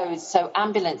roads so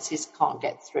ambulances can't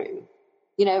get through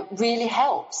really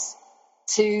helps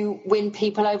to win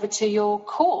people over to your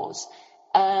cause.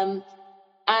 And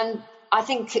I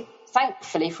think,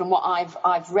 thankfully, from what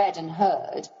I've read and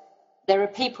heard, there are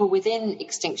people within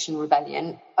Extinction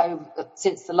Rebellion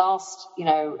since the last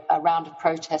round of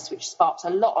protests, which sparked a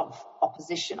lot of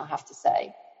opposition, I have to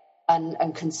say,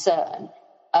 and concern.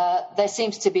 There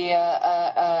seems to be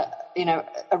a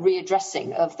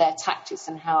readdressing of their tactics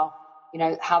and how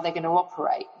they're going to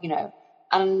operate,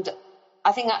 and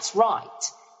I think that's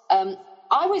right. When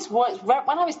I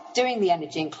was doing the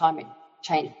energy and climate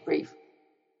change brief,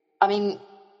 I mean,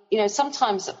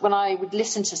 sometimes when I would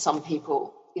listen to some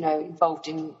people, involved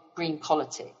in green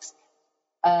politics,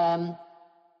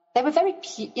 they were very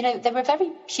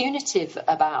punitive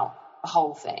about the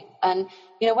whole thing. And,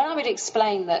 when I would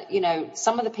explain that,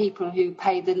 some of the people who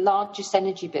pay the largest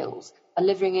energy bills are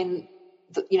living in,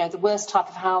 the worst type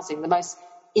of housing, the most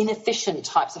inefficient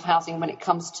types of housing when it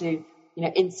comes to,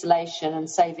 insulation and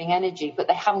saving energy, but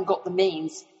they haven't got the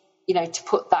means, to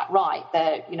put that right.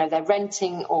 They're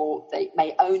renting, or they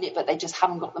may own it, but they just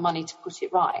haven't got the money to put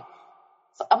it right.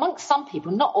 So amongst some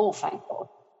people, not all, thank God,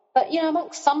 but,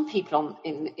 amongst some people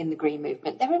in the Green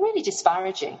movement, they were really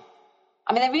disparaging.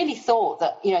 I mean, they really thought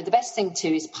that, the best thing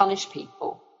to is punish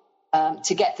people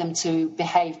to get them to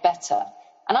behave better.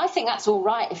 And I think that's all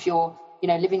right if you're,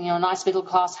 living in a nice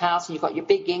middle-class house and you've got your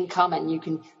big income and you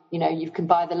can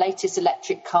buy the latest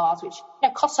electric cars, which,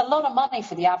 costs a lot of money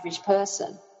for the average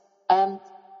person.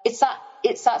 It's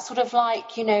that sort of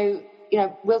like,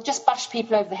 we'll just bash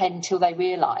people over the head until they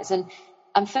realise.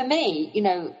 And for me,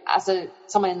 as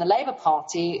someone in the Labour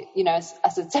Party,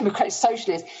 as a democratic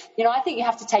socialist, I think you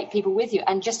have to take people with you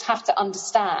and just have to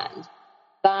understand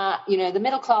that, the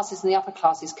middle classes and the upper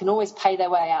classes can always pay their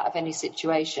way out of any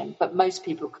situation, but most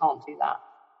people can't do that.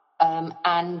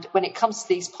 And when it comes to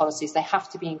these policies, they have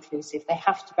to be inclusive. They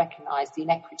have to recognise the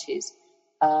inequities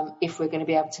if we're going to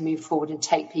be able to move forward and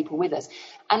take people with us.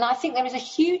 And I think there is a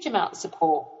huge amount of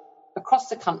support across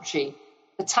the country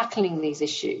for tackling these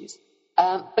issues.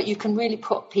 But you can really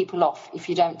put people off if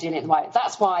you don't deal it in the way.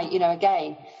 That's why,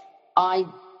 again, I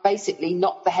basically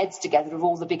knocked the heads together of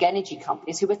all the big energy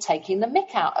companies who were taking the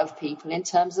mick out of people in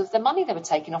terms of the money they were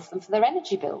taking off them for their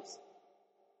energy bills.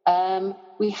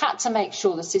 We had to make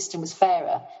sure the system was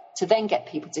fairer to then get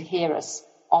people to hear us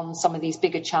on some of these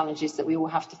bigger challenges that we all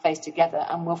have to face together,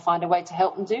 and we'll find a way to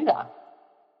help them do that.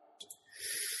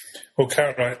 Well,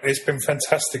 Caroline, it's been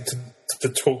fantastic to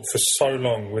talk for so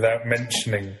long without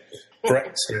mentioning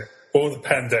Brexit or the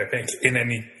pandemic in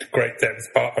any great depth,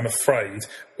 but I'm afraid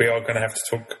we are going to have to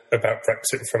talk about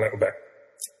Brexit for a little bit.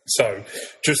 So,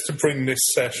 just to bring this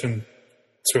session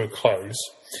to a close,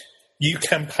 you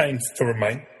campaigned for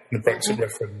Remain in the Brexit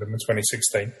referendum in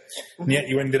 2016, and yet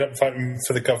you ended up voting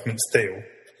for the government's deal.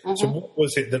 So what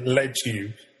was it that led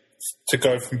you to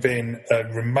go from being a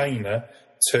Remainer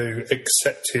to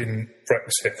accepting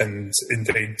Brexit and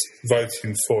indeed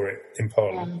voting for it in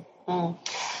Parliament?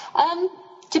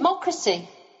 Democracy,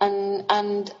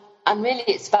 and really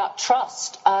it's about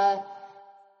trust.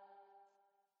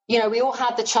 We all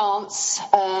had the chance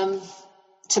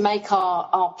to make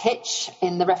our pitch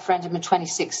in the referendum in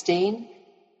 2016.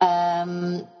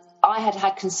 I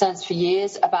had concerns for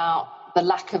years about the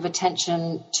lack of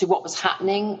attention to what was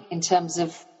happening in terms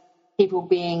of people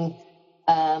being,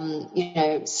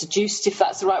 seduced, if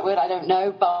that's the right word, I don't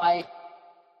know, by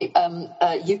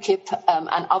UKIP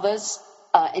and others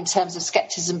in terms of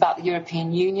scepticism about the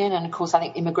European Union. And, of course, I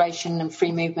think immigration and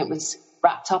free movement was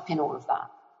wrapped up in all of that.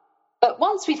 But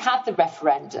once we'd had the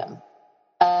referendum,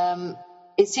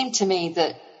 it seemed to me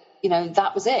that,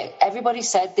 that was it. Everybody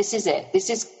said, this is it. This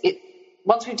is it.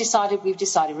 Once we've decided, we've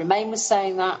decided. Remain was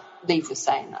saying that. Leave was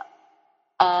saying that.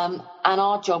 And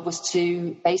our job was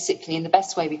to basically, in the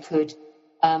best way we could,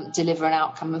 deliver an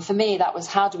outcome. And for me, that was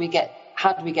how do we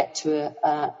get to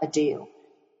a deal?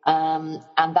 And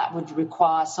that would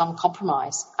require some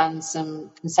compromise and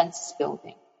some consensus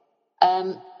building.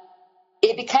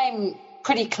 It became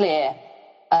pretty clear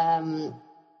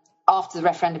after the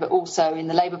referendum, but also in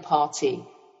the Labour Party,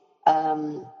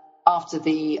 after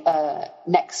the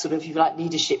next sort of, if you like,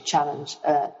 leadership challenge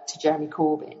to Jeremy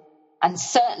Corbyn, and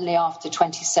certainly after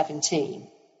 2017,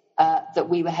 that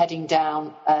we were heading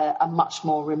down a much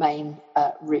more Remain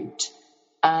route.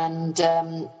 And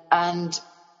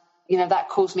that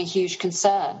caused me huge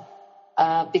concern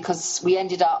because we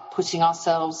ended up putting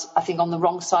ourselves, I think, on the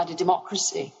wrong side of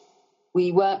democracy.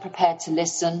 We weren't prepared to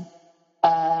listen.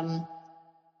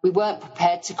 We weren't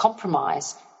prepared to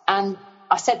compromise. And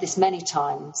I said this many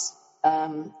times,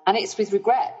 and it's with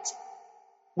regret.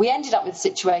 We ended up with a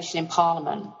situation in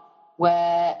Parliament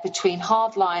where between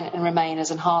hardline and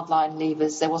Remainers and hardline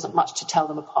Leavers, there wasn't much to tell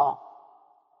them apart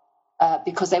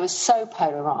because they were so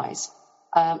polarised.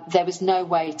 There was no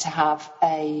way to have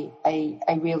a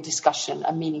real discussion,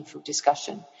 a meaningful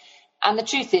discussion. And the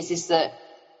truth is that,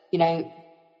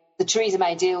 the Theresa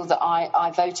May deal that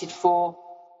I voted for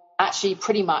actually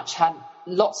pretty much had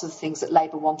lots of things that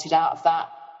Labour wanted out of that.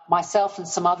 Myself and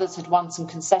some others had won some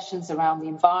concessions around the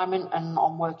environment and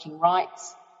on working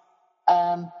rights.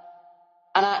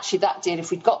 And actually that deal, if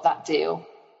we'd got that deal,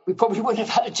 we probably wouldn't have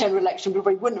had a general election, we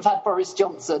probably wouldn't have had Boris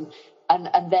Johnson,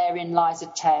 and therein lies a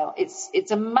tale.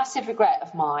 It's a massive regret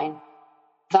of mine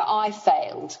that I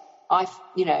failed.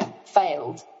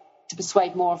 Failed to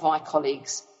persuade more of my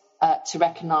colleagues to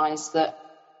recognise that,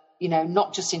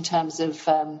 not just in terms of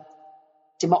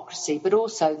democracy, but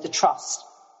also the trust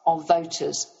of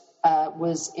voters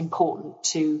was important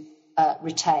to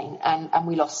retain, and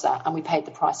we lost that, and we paid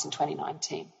the price in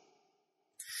 2019.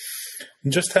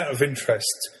 And just out of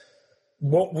interest,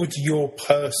 what would your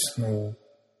personal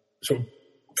sort of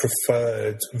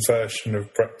preferred version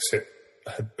of Brexit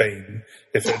have been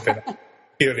if it had been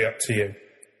purely up to you?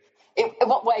 In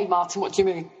what way, Martin? What do you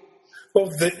mean? Well,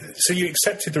 so you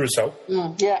accepted the result.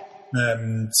 Yeah.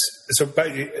 And so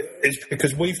it's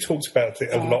because we've talked about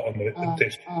it a lot on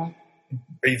this,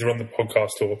 either on the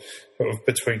podcast or sort of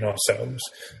between ourselves,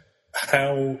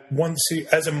 how once you,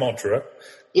 as a moderate,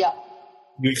 yeah,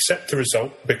 you accept the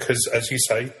result because, as you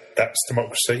say, that's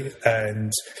democracy,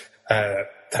 and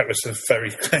that was a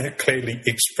very clearly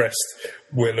expressed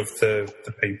will of the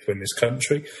people in this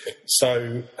country.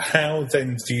 So how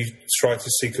then do you try to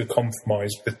seek a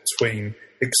compromise between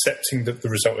accepting that the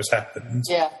result has happened,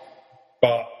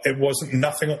 but it wasn't,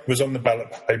 nothing was on the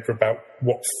ballot paper about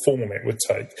what form it would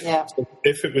take? Yeah. So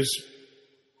if it was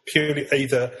purely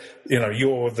either,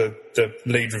 you're the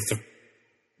leader of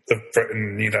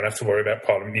Britain, you don't have to worry about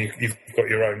Parliament, you've got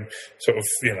your own sort of,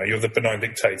 you're the benign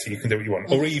dictator, you can do what you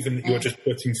want. Or even you're just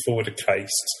putting forward a case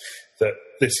that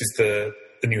this is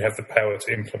and you have the power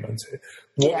to implement it.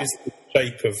 What is the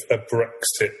shape of a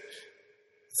Brexit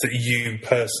that you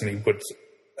personally would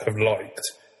have liked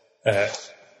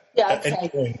at any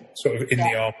point, sort of in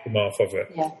the aftermath of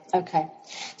it? Yeah, okay.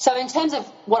 So in terms of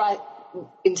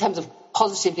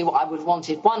positively what I would have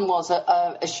wanted, one was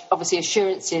obviously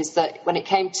assurances that when it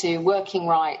came to working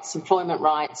rights, employment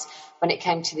rights, when it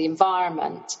came to the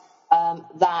environment,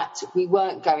 that we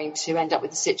weren't going to end up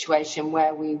with a situation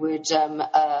where we would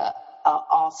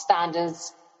our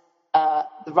standards,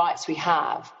 the rights we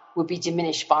have, would be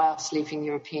diminished by us leaving the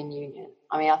European Union.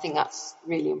 I mean, I think that's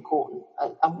really important,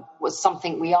 and was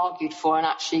something we argued for and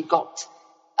actually got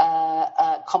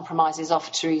compromises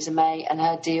off Theresa May and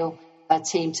her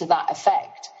team to that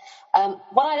effect.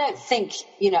 What I don't think,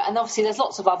 and obviously there's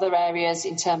lots of other areas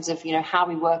in terms of, how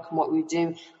we work and what we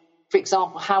do. For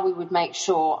example, how we would make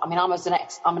sure, I'm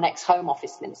an ex-Home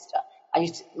Office minister.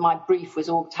 My brief was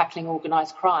all tackling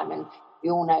organised crime, and we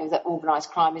all know that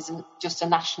organised crime isn't just a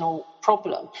national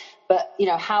problem. But,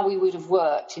 how we would have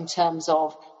worked in terms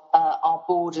of our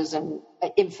borders and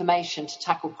information to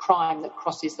tackle crime that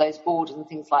crosses those borders and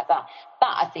things like that,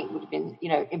 that I think would have been,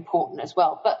 important as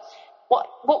well. But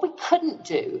what we couldn't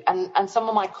do, and some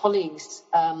of my colleagues,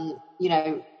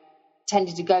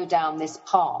 tended to go down this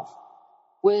path,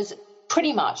 was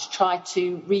pretty much try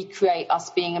to recreate us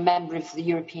being a member of the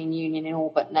European Union in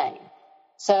all but name.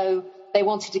 So they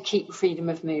wanted to keep freedom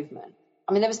of movement.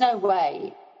 I mean, there was no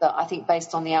way that I think,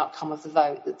 based on the outcome of the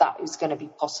vote, that was going to be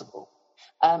possible.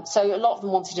 So a lot of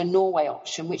them wanted a Norway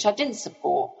option, which I didn't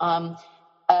support,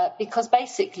 because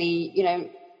basically,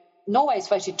 Norway's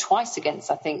voted twice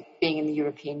against, I think, being in the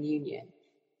European Union.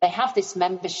 They have this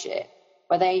membership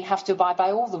where they have to abide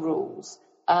by all the rules,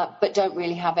 but don't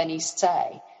really have any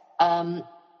say. And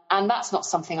that's not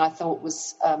something I thought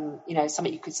was,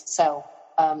 something you could sell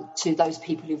to those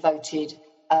people who voted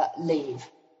leave.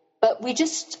 But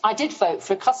I did vote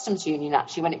for a customs union,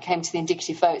 actually, when it came to the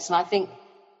indicative votes. And I think,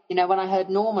 when I heard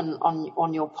Norman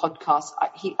on your podcast,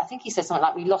 I think he said something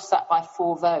like, we lost that by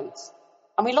 4 votes.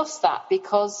 And we lost that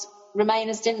because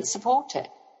Remainers didn't support it.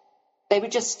 They were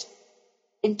just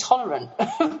intolerant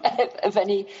of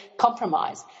any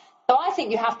compromise. So I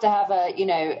think you have to have a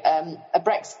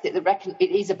Brexit.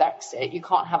 It is a Brexit. You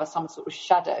can't have some sort of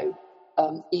shadow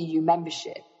EU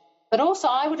membership. But also,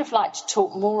 I would have liked to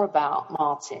talk more about,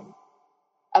 Martin,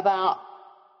 about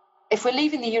if we're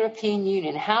leaving the European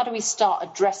Union, how do we start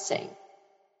addressing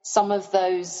some of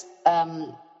those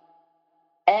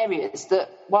areas that,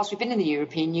 whilst we've been in the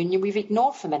European Union, we've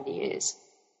ignored for many years?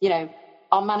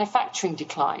 Our manufacturing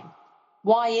decline.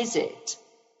 Why is it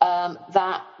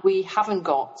that we haven't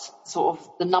got sort of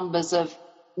the numbers of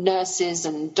nurses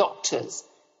and doctors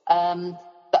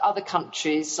that other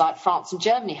countries like France and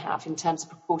Germany have in terms of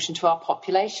proportion to our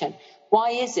population? Why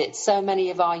is it so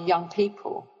many of our young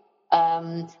people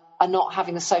are not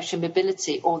having the social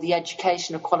mobility or the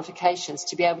education or qualifications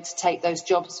to be able to take those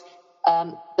jobs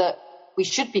that we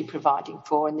should be providing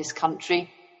for in this country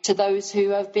to those who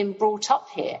have been brought up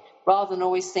here, rather than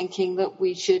always thinking that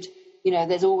we should,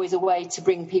 there's always a way to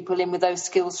bring people in with those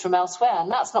skills from elsewhere. And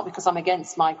that's not because I'm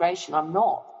against migration. I'm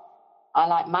not. I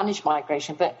like managed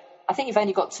migration. But I think you've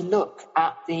only got to look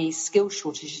at the skill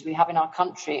shortages we have in our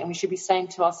country, and we should be saying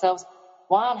to ourselves,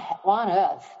 why on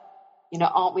earth,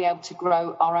 aren't we able to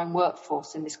grow our own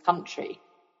workforce in this country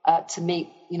to meet,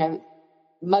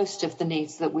 most of the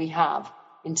needs that we have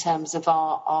in terms of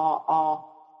our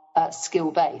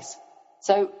skill base?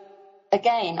 So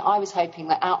again, I was hoping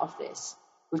that out of this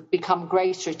would become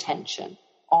greater attention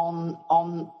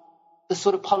on the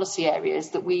sort of policy areas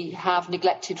that we have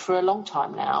neglected for a long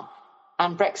time now.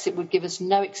 And Brexit would give us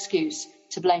no excuse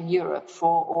to blame Europe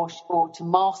or to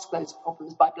mask those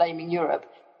problems by blaming Europe.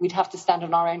 We'd have to stand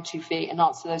on our own 2 feet and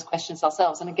answer those questions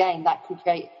ourselves. And again, that could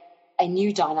create a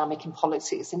new dynamic in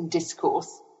politics and discourse,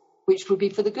 which would be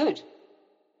for the good.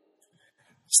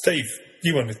 Steve,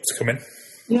 you wanted to come in.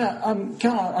 Yeah,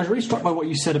 Karen, I was really struck by what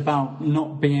you said about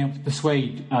not being able to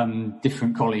persuade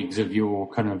different colleagues of your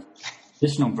kind of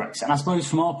position on Brexit. And I suppose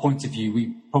from our point of view,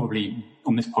 we probably,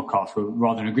 on this podcast, were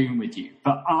rather in agreement with you.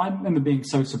 But I remember being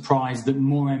so surprised that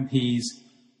more MPs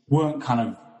weren't kind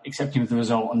of accepting of the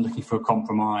result and looking for a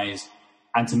compromise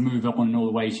and to move on in all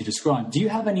the ways you described. Do you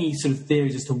have any sort of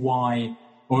theories as to why,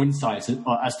 or insights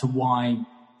as to why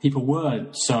people were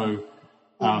so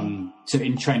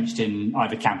entrenched in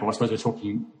either camp? Or I suppose we're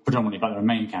talking predominantly about the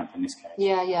Remain camp in this case.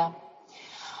 Yeah.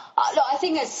 Look, I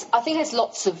think there's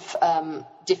lots of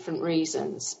different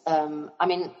reasons. I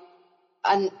mean,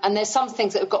 and there's some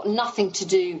things that have got nothing to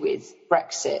do with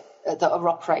Brexit that are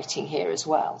operating here as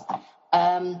well.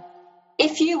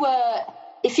 If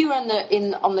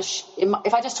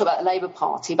I just talk about the Labour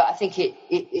Party, but I think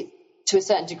it to a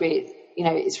certain degree,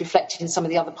 it's reflected in some of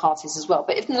the other parties as well.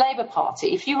 But if in the Labour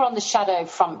Party, if you were on the shadow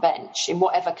front bench in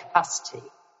whatever capacity,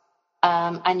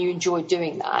 and you enjoyed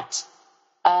doing that,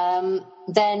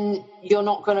 then you're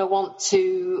not going to want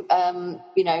to,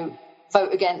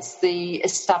 vote against the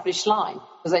established line,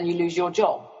 because then you lose your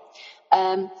job.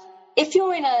 If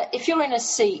you're in a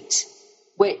seat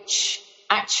which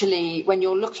actually, when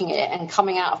you're looking at it and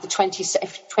coming out of the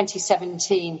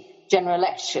 2017 general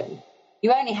election,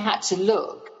 you only had to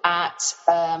look at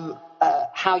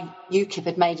how UKIP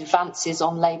had made advances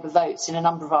on Labour votes in a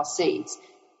number of our seats,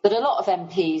 that a lot of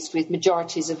MPs with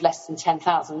majorities of less than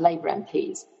 10,000 Labour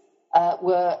MPs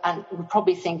were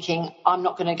probably thinking, I'm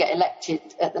not going to get elected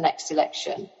at the next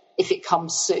election if it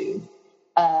comes soon,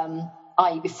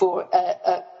 i.e. before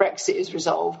Brexit is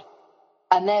resolved.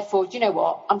 And therefore, do you know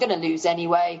what? I'm going to lose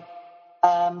anyway.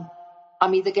 I'm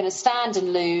either going to stand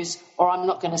and lose or I'm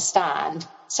not going to stand.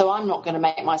 So I'm not going to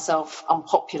make myself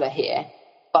unpopular here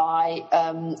by,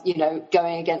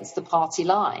 going against the party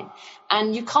line.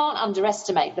 And you can't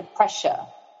underestimate the pressure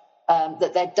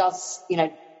that there does,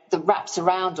 that wraps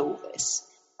around all this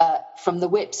from the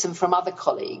whips and from other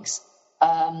colleagues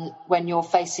when you're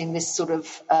facing this sort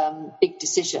of big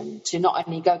decision to not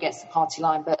only go against the party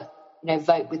line, but,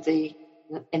 vote with the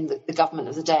government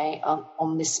of the day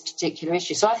on this particular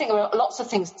issue. So I think there were lots of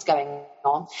things going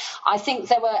on. I think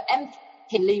there were MP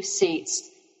Leave seats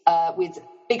with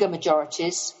bigger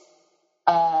majorities,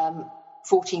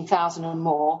 14,000 and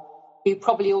more, who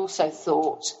probably also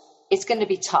thought it's going to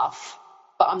be tough,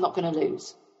 but I'm not going to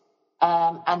lose.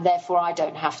 And therefore I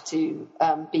don't have to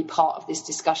be part of this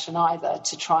discussion either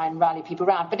to try and rally people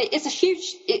around. But it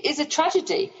is a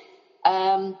tragedy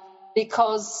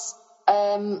because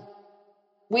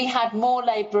we had more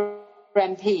Labour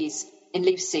MPs in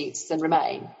Leave seats than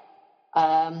Remain.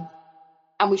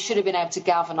 And we should have been able to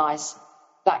galvanise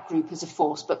that group as a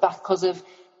force. But because of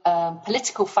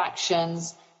political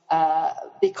factions,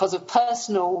 because of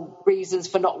personal reasons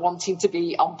for not wanting to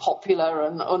be unpopular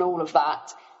and all of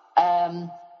that, and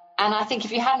I think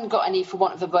if you hadn't got any, for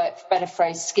want of a better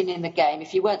phrase, skin in the game,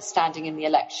 if you weren't standing in the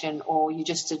election or you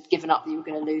just had given up that you were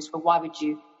going to lose, well, why would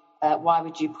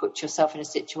you put yourself in a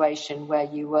situation where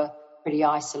you were pretty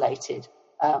isolated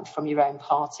from your own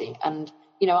party? And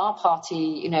our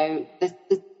party,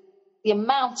 the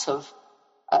amount of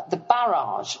the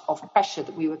barrage of pressure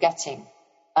that we were getting,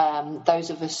 those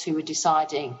of us who were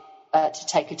deciding to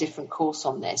take a different course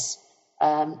on this,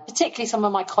 particularly some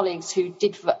of my colleagues who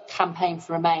did campaign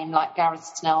for Remain, like Gareth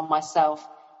Snell, myself,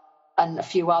 and a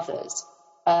few others,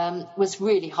 was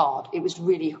really hard. It was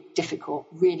really difficult,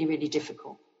 really, really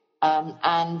difficult.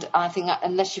 And I think that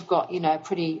unless you've got,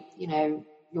 pretty, you're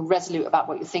resolute about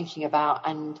what you're thinking about,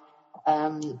 and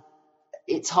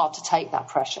it's hard to take that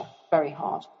pressure, very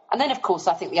hard. And then, of course,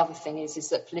 I think the other thing is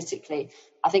that politically,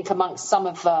 I think amongst some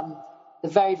of the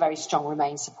very, very strong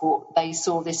Remain support, they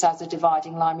saw this as a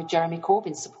dividing line with Jeremy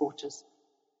Corbyn's supporters,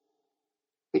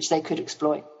 which they could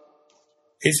exploit.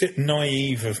 Is it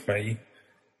naive of me,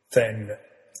 then,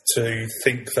 to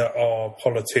think that our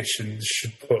politicians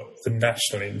should put the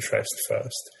national interest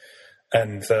first,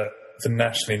 and that the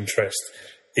national interest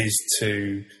is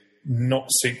to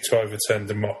not seek to overturn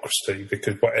democracy?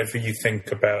 Because whatever you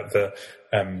think about the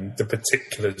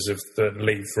particulars of the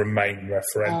Leave Remain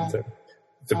referendum,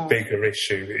 the bigger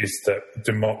issue is that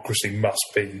democracy must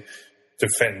be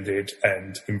defended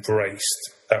and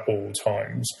embraced at all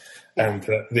times. And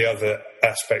the other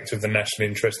aspect of the national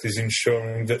interest is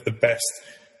ensuring that the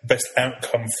best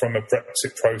outcome from a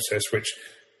Brexit process, which,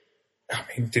 I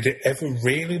mean, did it ever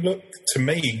really look, to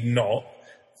me, not,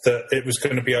 that it was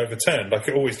going to be overturned? Like,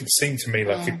 it always seemed to me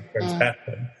like it was going to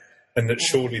happen, and that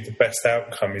surely the best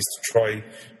outcome is to try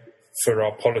for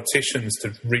our politicians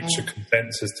to reach a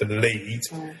consensus, to lead,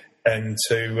 and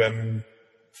to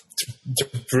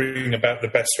bring about the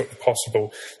best sort of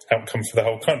possible outcome for the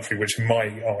whole country, which in my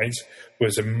eyes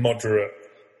was a moderate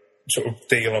sort of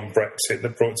deal on Brexit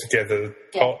that brought together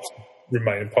parts of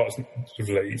Remain and parts of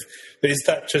Leave. But is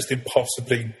that just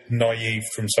impossibly naive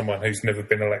from someone who's never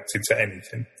been elected to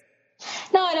anything?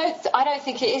 No, I don't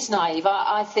think it is naive.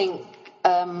 I think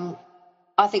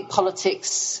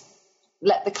politics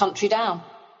let the country down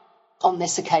on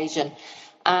this occasion,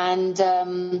 and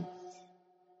I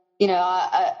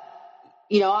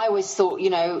always thought,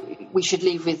 we should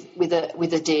leave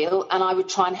with a deal, and I would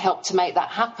try and help to make that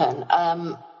happen.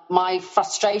 My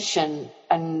frustration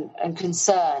and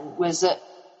concern was that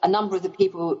a number of the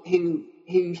people who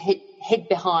hid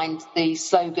behind the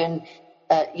slogan,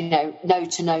 no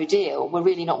to no deal, were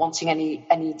really not wanting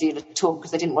any deal at all,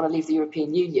 because they didn't want to leave the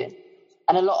European Union.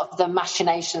 And a lot of the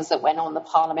machinations that went on, the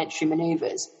parliamentary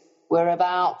manoeuvres, were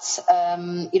about,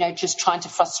 just trying to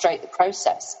frustrate the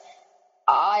process.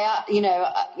 I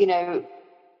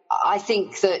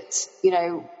think that,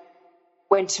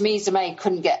 when Theresa May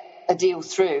couldn't get a deal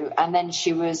through, and then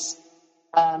she was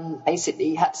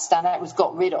basically had to stand out, was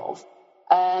got rid of,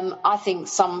 I think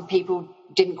some people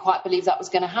didn't quite believe that was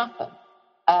going to happen.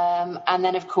 And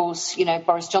then, of course,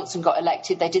 Boris Johnson got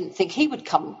elected. They didn't think he would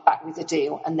come back with a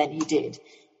deal, and then he did.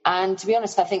 And to be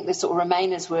honest, I think the sort of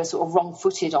Remainers were sort of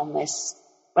wrong-footed on this.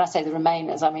 When I say the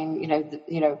Remainers, I mean,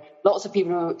 lots of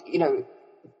people who,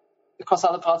 across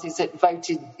other parties that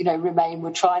voted, Remain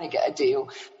were trying to get a deal.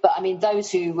 But, I mean,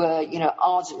 those who were,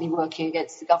 ardently working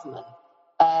against the government,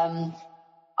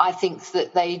 I think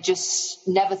that they just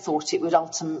never thought it would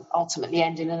ultimately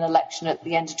end in an election at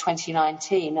the end of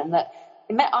 2019. And that,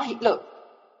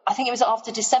 I think it was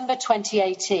after December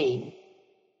 2018,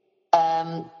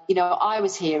 I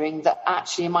was hearing that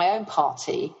actually in my own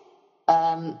party,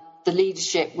 the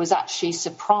leadership was actually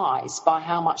surprised by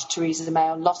how much Theresa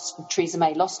May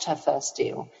lost her first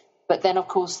deal. But then, of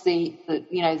course, the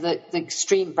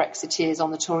extreme Brexiteers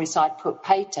on the Tory side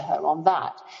paid to her on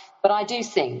that. But I do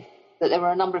think that there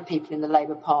were a number of people in the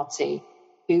Labour Party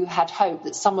who had hoped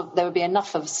that there would be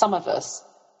enough of some of us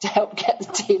to help get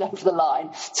the deal over the line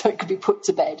so it could be put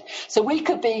to bed. So we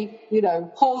could be,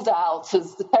 hauled out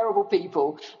as the terrible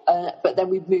people, but then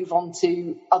we'd move on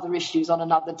to other issues on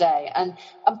another day. And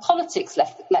politics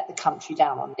let the country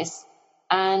down on this.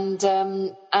 And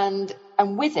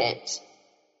with it,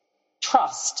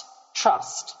 trust,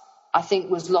 I think,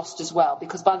 was lost as well,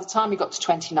 because by the time we got to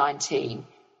 2019,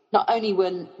 not only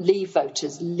were Leave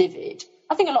voters livid,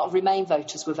 I think a lot of Remain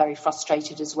voters were very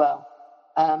frustrated as well.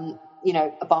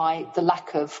 By the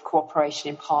lack of cooperation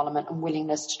in Parliament and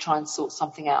willingness to try and sort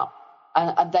something out.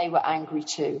 And they were angry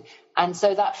too. And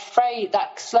so that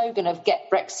slogan of "Get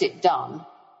Brexit Done"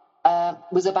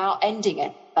 was about ending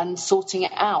it and sorting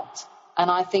it out. And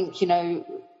I think,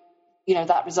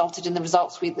 that resulted in the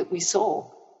results that we saw.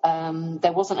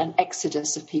 There wasn't an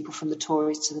exodus of people from the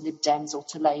Tories to the Lib Dems or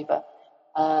to Labour.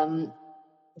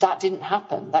 That didn't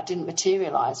happen. That didn't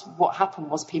materialise. What happened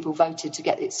was people voted to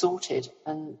get it sorted.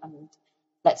 And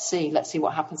let's see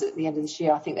what happens at the end of this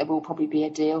year. I think there will probably be a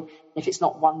deal. If it's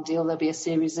not one deal, there'll be a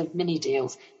series of mini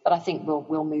deals. But I think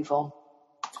we'll move on.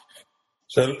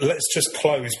 So let's just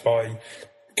close by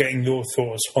getting your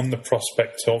thoughts on the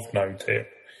prospect of no deal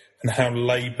and how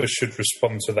Labour should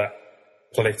respond to that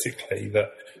politically.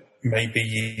 That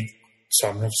maybe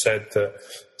some have said that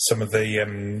some of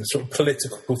the sort of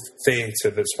political theatre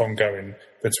that's ongoing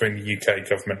between the UK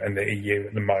government and the EU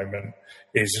at the moment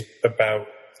is about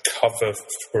cover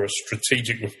for a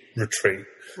strategic retreat,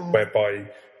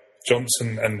 whereby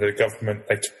Johnson and the government,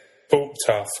 they talk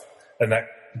tough, and that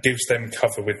gives them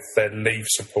cover with their Leave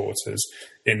supporters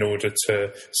in order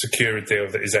to secure a deal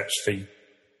that is actually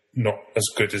not as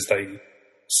good as they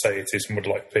say it is and would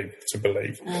like people to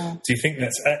believe. Do you think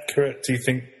that's accurate? Do you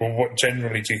think, what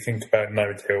generally do you think about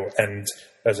no deal? And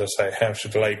as I say, how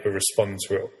should Labour respond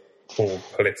to it all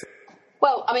politically?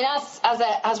 Well, I mean,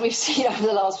 as we've seen over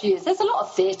the last few years, there's a lot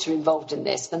of theatre involved in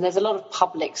this, and there's a lot of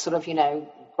public sort of,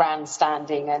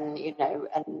 grandstanding and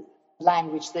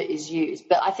language that is used.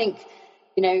 But I think,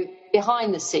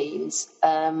 behind the scenes,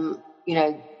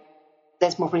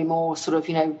 there's probably more sort of,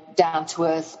 down to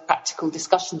earth practical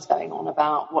discussions going on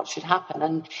about what should happen.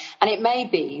 And it may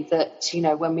be that,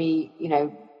 when we,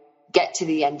 get to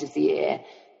the end of the year,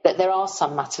 that there are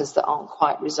some matters that aren't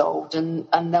quite resolved, and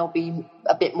there'll be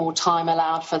a bit more time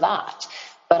allowed for that.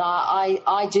 But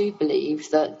I do believe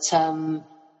that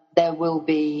there will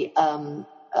be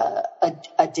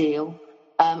a deal.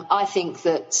 I think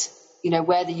that,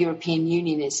 where the European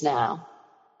Union is now,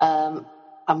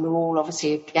 and we're all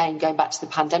obviously, again, going back to the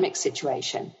pandemic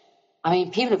situation, I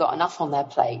mean, people have got enough on their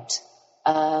plate.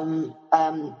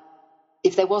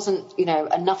 If there wasn't,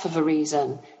 enough of a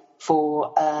reason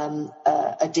for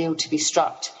a deal to be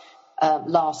struck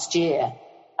last year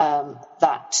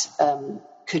that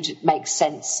could make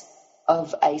sense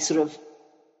of a sort of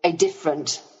a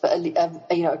different, but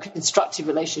a constructive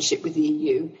relationship with the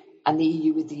EU and the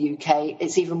EU with the UK.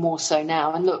 It's even more so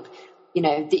now. And look,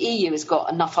 the EU has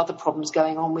got enough other problems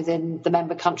going on within the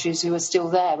member countries who are still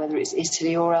there, whether it's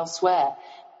Italy or elsewhere.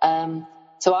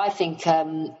 So I think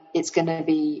it's going to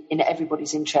be in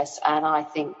everybody's interest, and I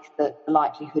think that the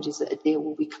likelihood is that a deal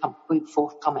will be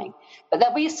forthcoming. But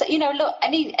there'll be, look,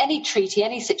 any treaty,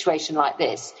 any situation like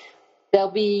this,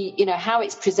 there'll be, how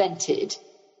it's presented,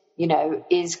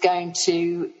 is going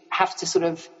to have to sort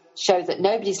of show that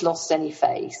nobody's lost any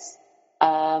face.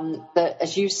 That,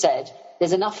 as you said,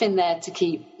 there's enough in there to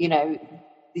keep, the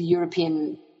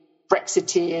European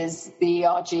Brexiteers, the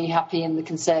ERG happy, and the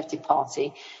Conservative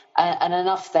Party, and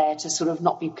enough there to sort of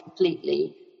not be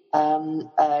completely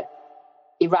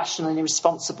irrational and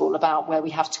irresponsible about where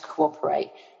we have to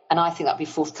cooperate. And I think that'll be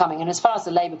forthcoming. And as far as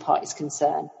the Labour Party is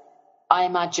concerned, I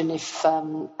imagine if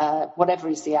whatever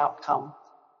is the outcome,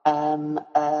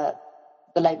 the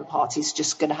Labour Party is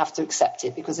just going to have to accept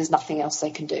it, because there's nothing else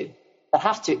they can do. They'll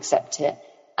have to accept it,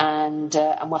 and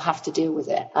we'll have to deal with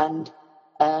it. And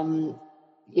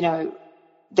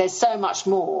there's so much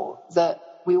more that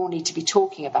we all need to be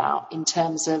talking about in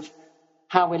terms of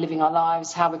how we're living our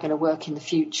lives, how we're going to work in the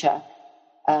future,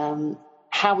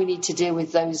 how we need to deal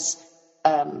with those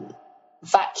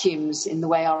vacuums in the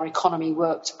way our economy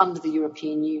worked under the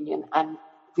European Union, and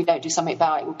if we don't do something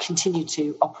about it, we'll continue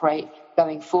to operate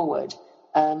going forward,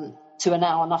 to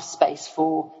allow enough space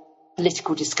for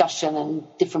political discussion and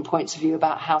different points of view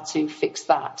about how to fix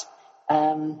that.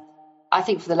 I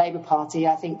think for the Labour Party,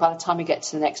 I think by the time we get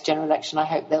to the next general election, I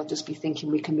hope they'll just be thinking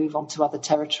we can move on to other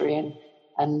territory,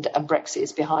 and Brexit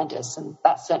is behind us. And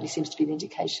that certainly seems to be the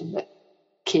indication that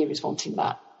Keir is wanting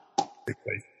that.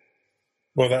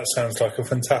 Well, that sounds like a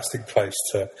fantastic place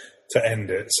to end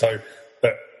it. So,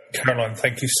 Caroline,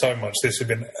 thank you so much. This has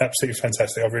been absolutely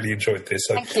fantastic. I really enjoyed this.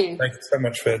 So thank you. Thank you so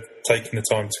much for taking the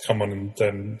time to come on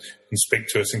and speak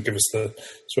to us and give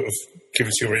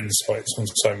us your insights on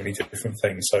so many different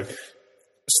things. So,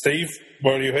 Steve,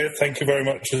 while you're here, thank you very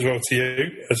much as well to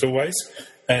you, as always.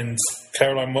 And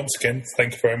Caroline, once again,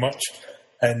 thank you very much.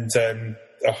 And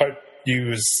I hope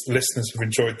you as listeners have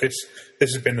enjoyed this.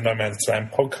 This has been the No Man's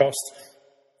Land podcast.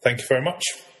 Thank you very much,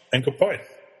 and goodbye.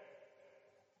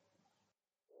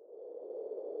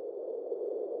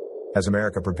 As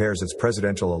America prepares its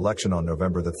presidential election on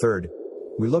November the 3rd,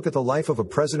 we look at the life of a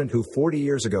president who 40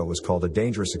 years ago was called a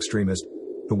dangerous extremist,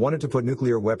 who wanted to put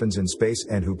nuclear weapons in space,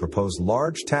 and who proposed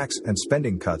large tax and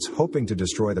spending cuts, hoping to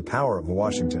destroy the power of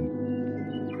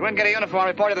Washington. Go and get a uniform,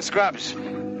 report to the scrubs.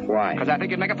 Why? Because I think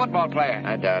you'd make a football player.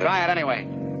 I doubt it. Try it anyway.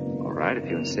 All right, if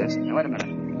you insist. Now, wait a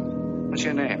minute. What's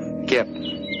your name? Kip.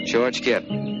 George Kip.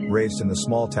 Raised in the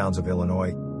small towns of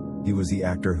Illinois, he was the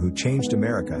actor who changed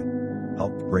America,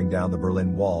 helped bring down the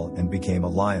Berlin Wall, and became a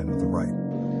lion of the right.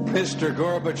 Mr.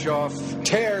 Gorbachev,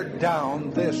 tear down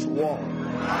this wall.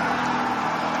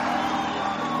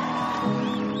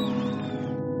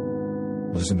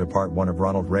 Listen to part 1 of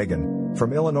Ronald Reagan,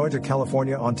 From Illinois to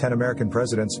California on 10 American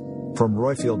Presidents, from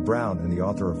Royfield Brown and the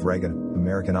author of Reagan,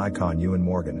 American icon Ewan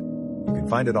Morgan. You can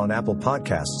find it on Apple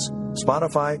Podcasts,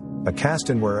 Spotify, Acast,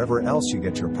 and wherever else you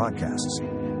get your podcasts.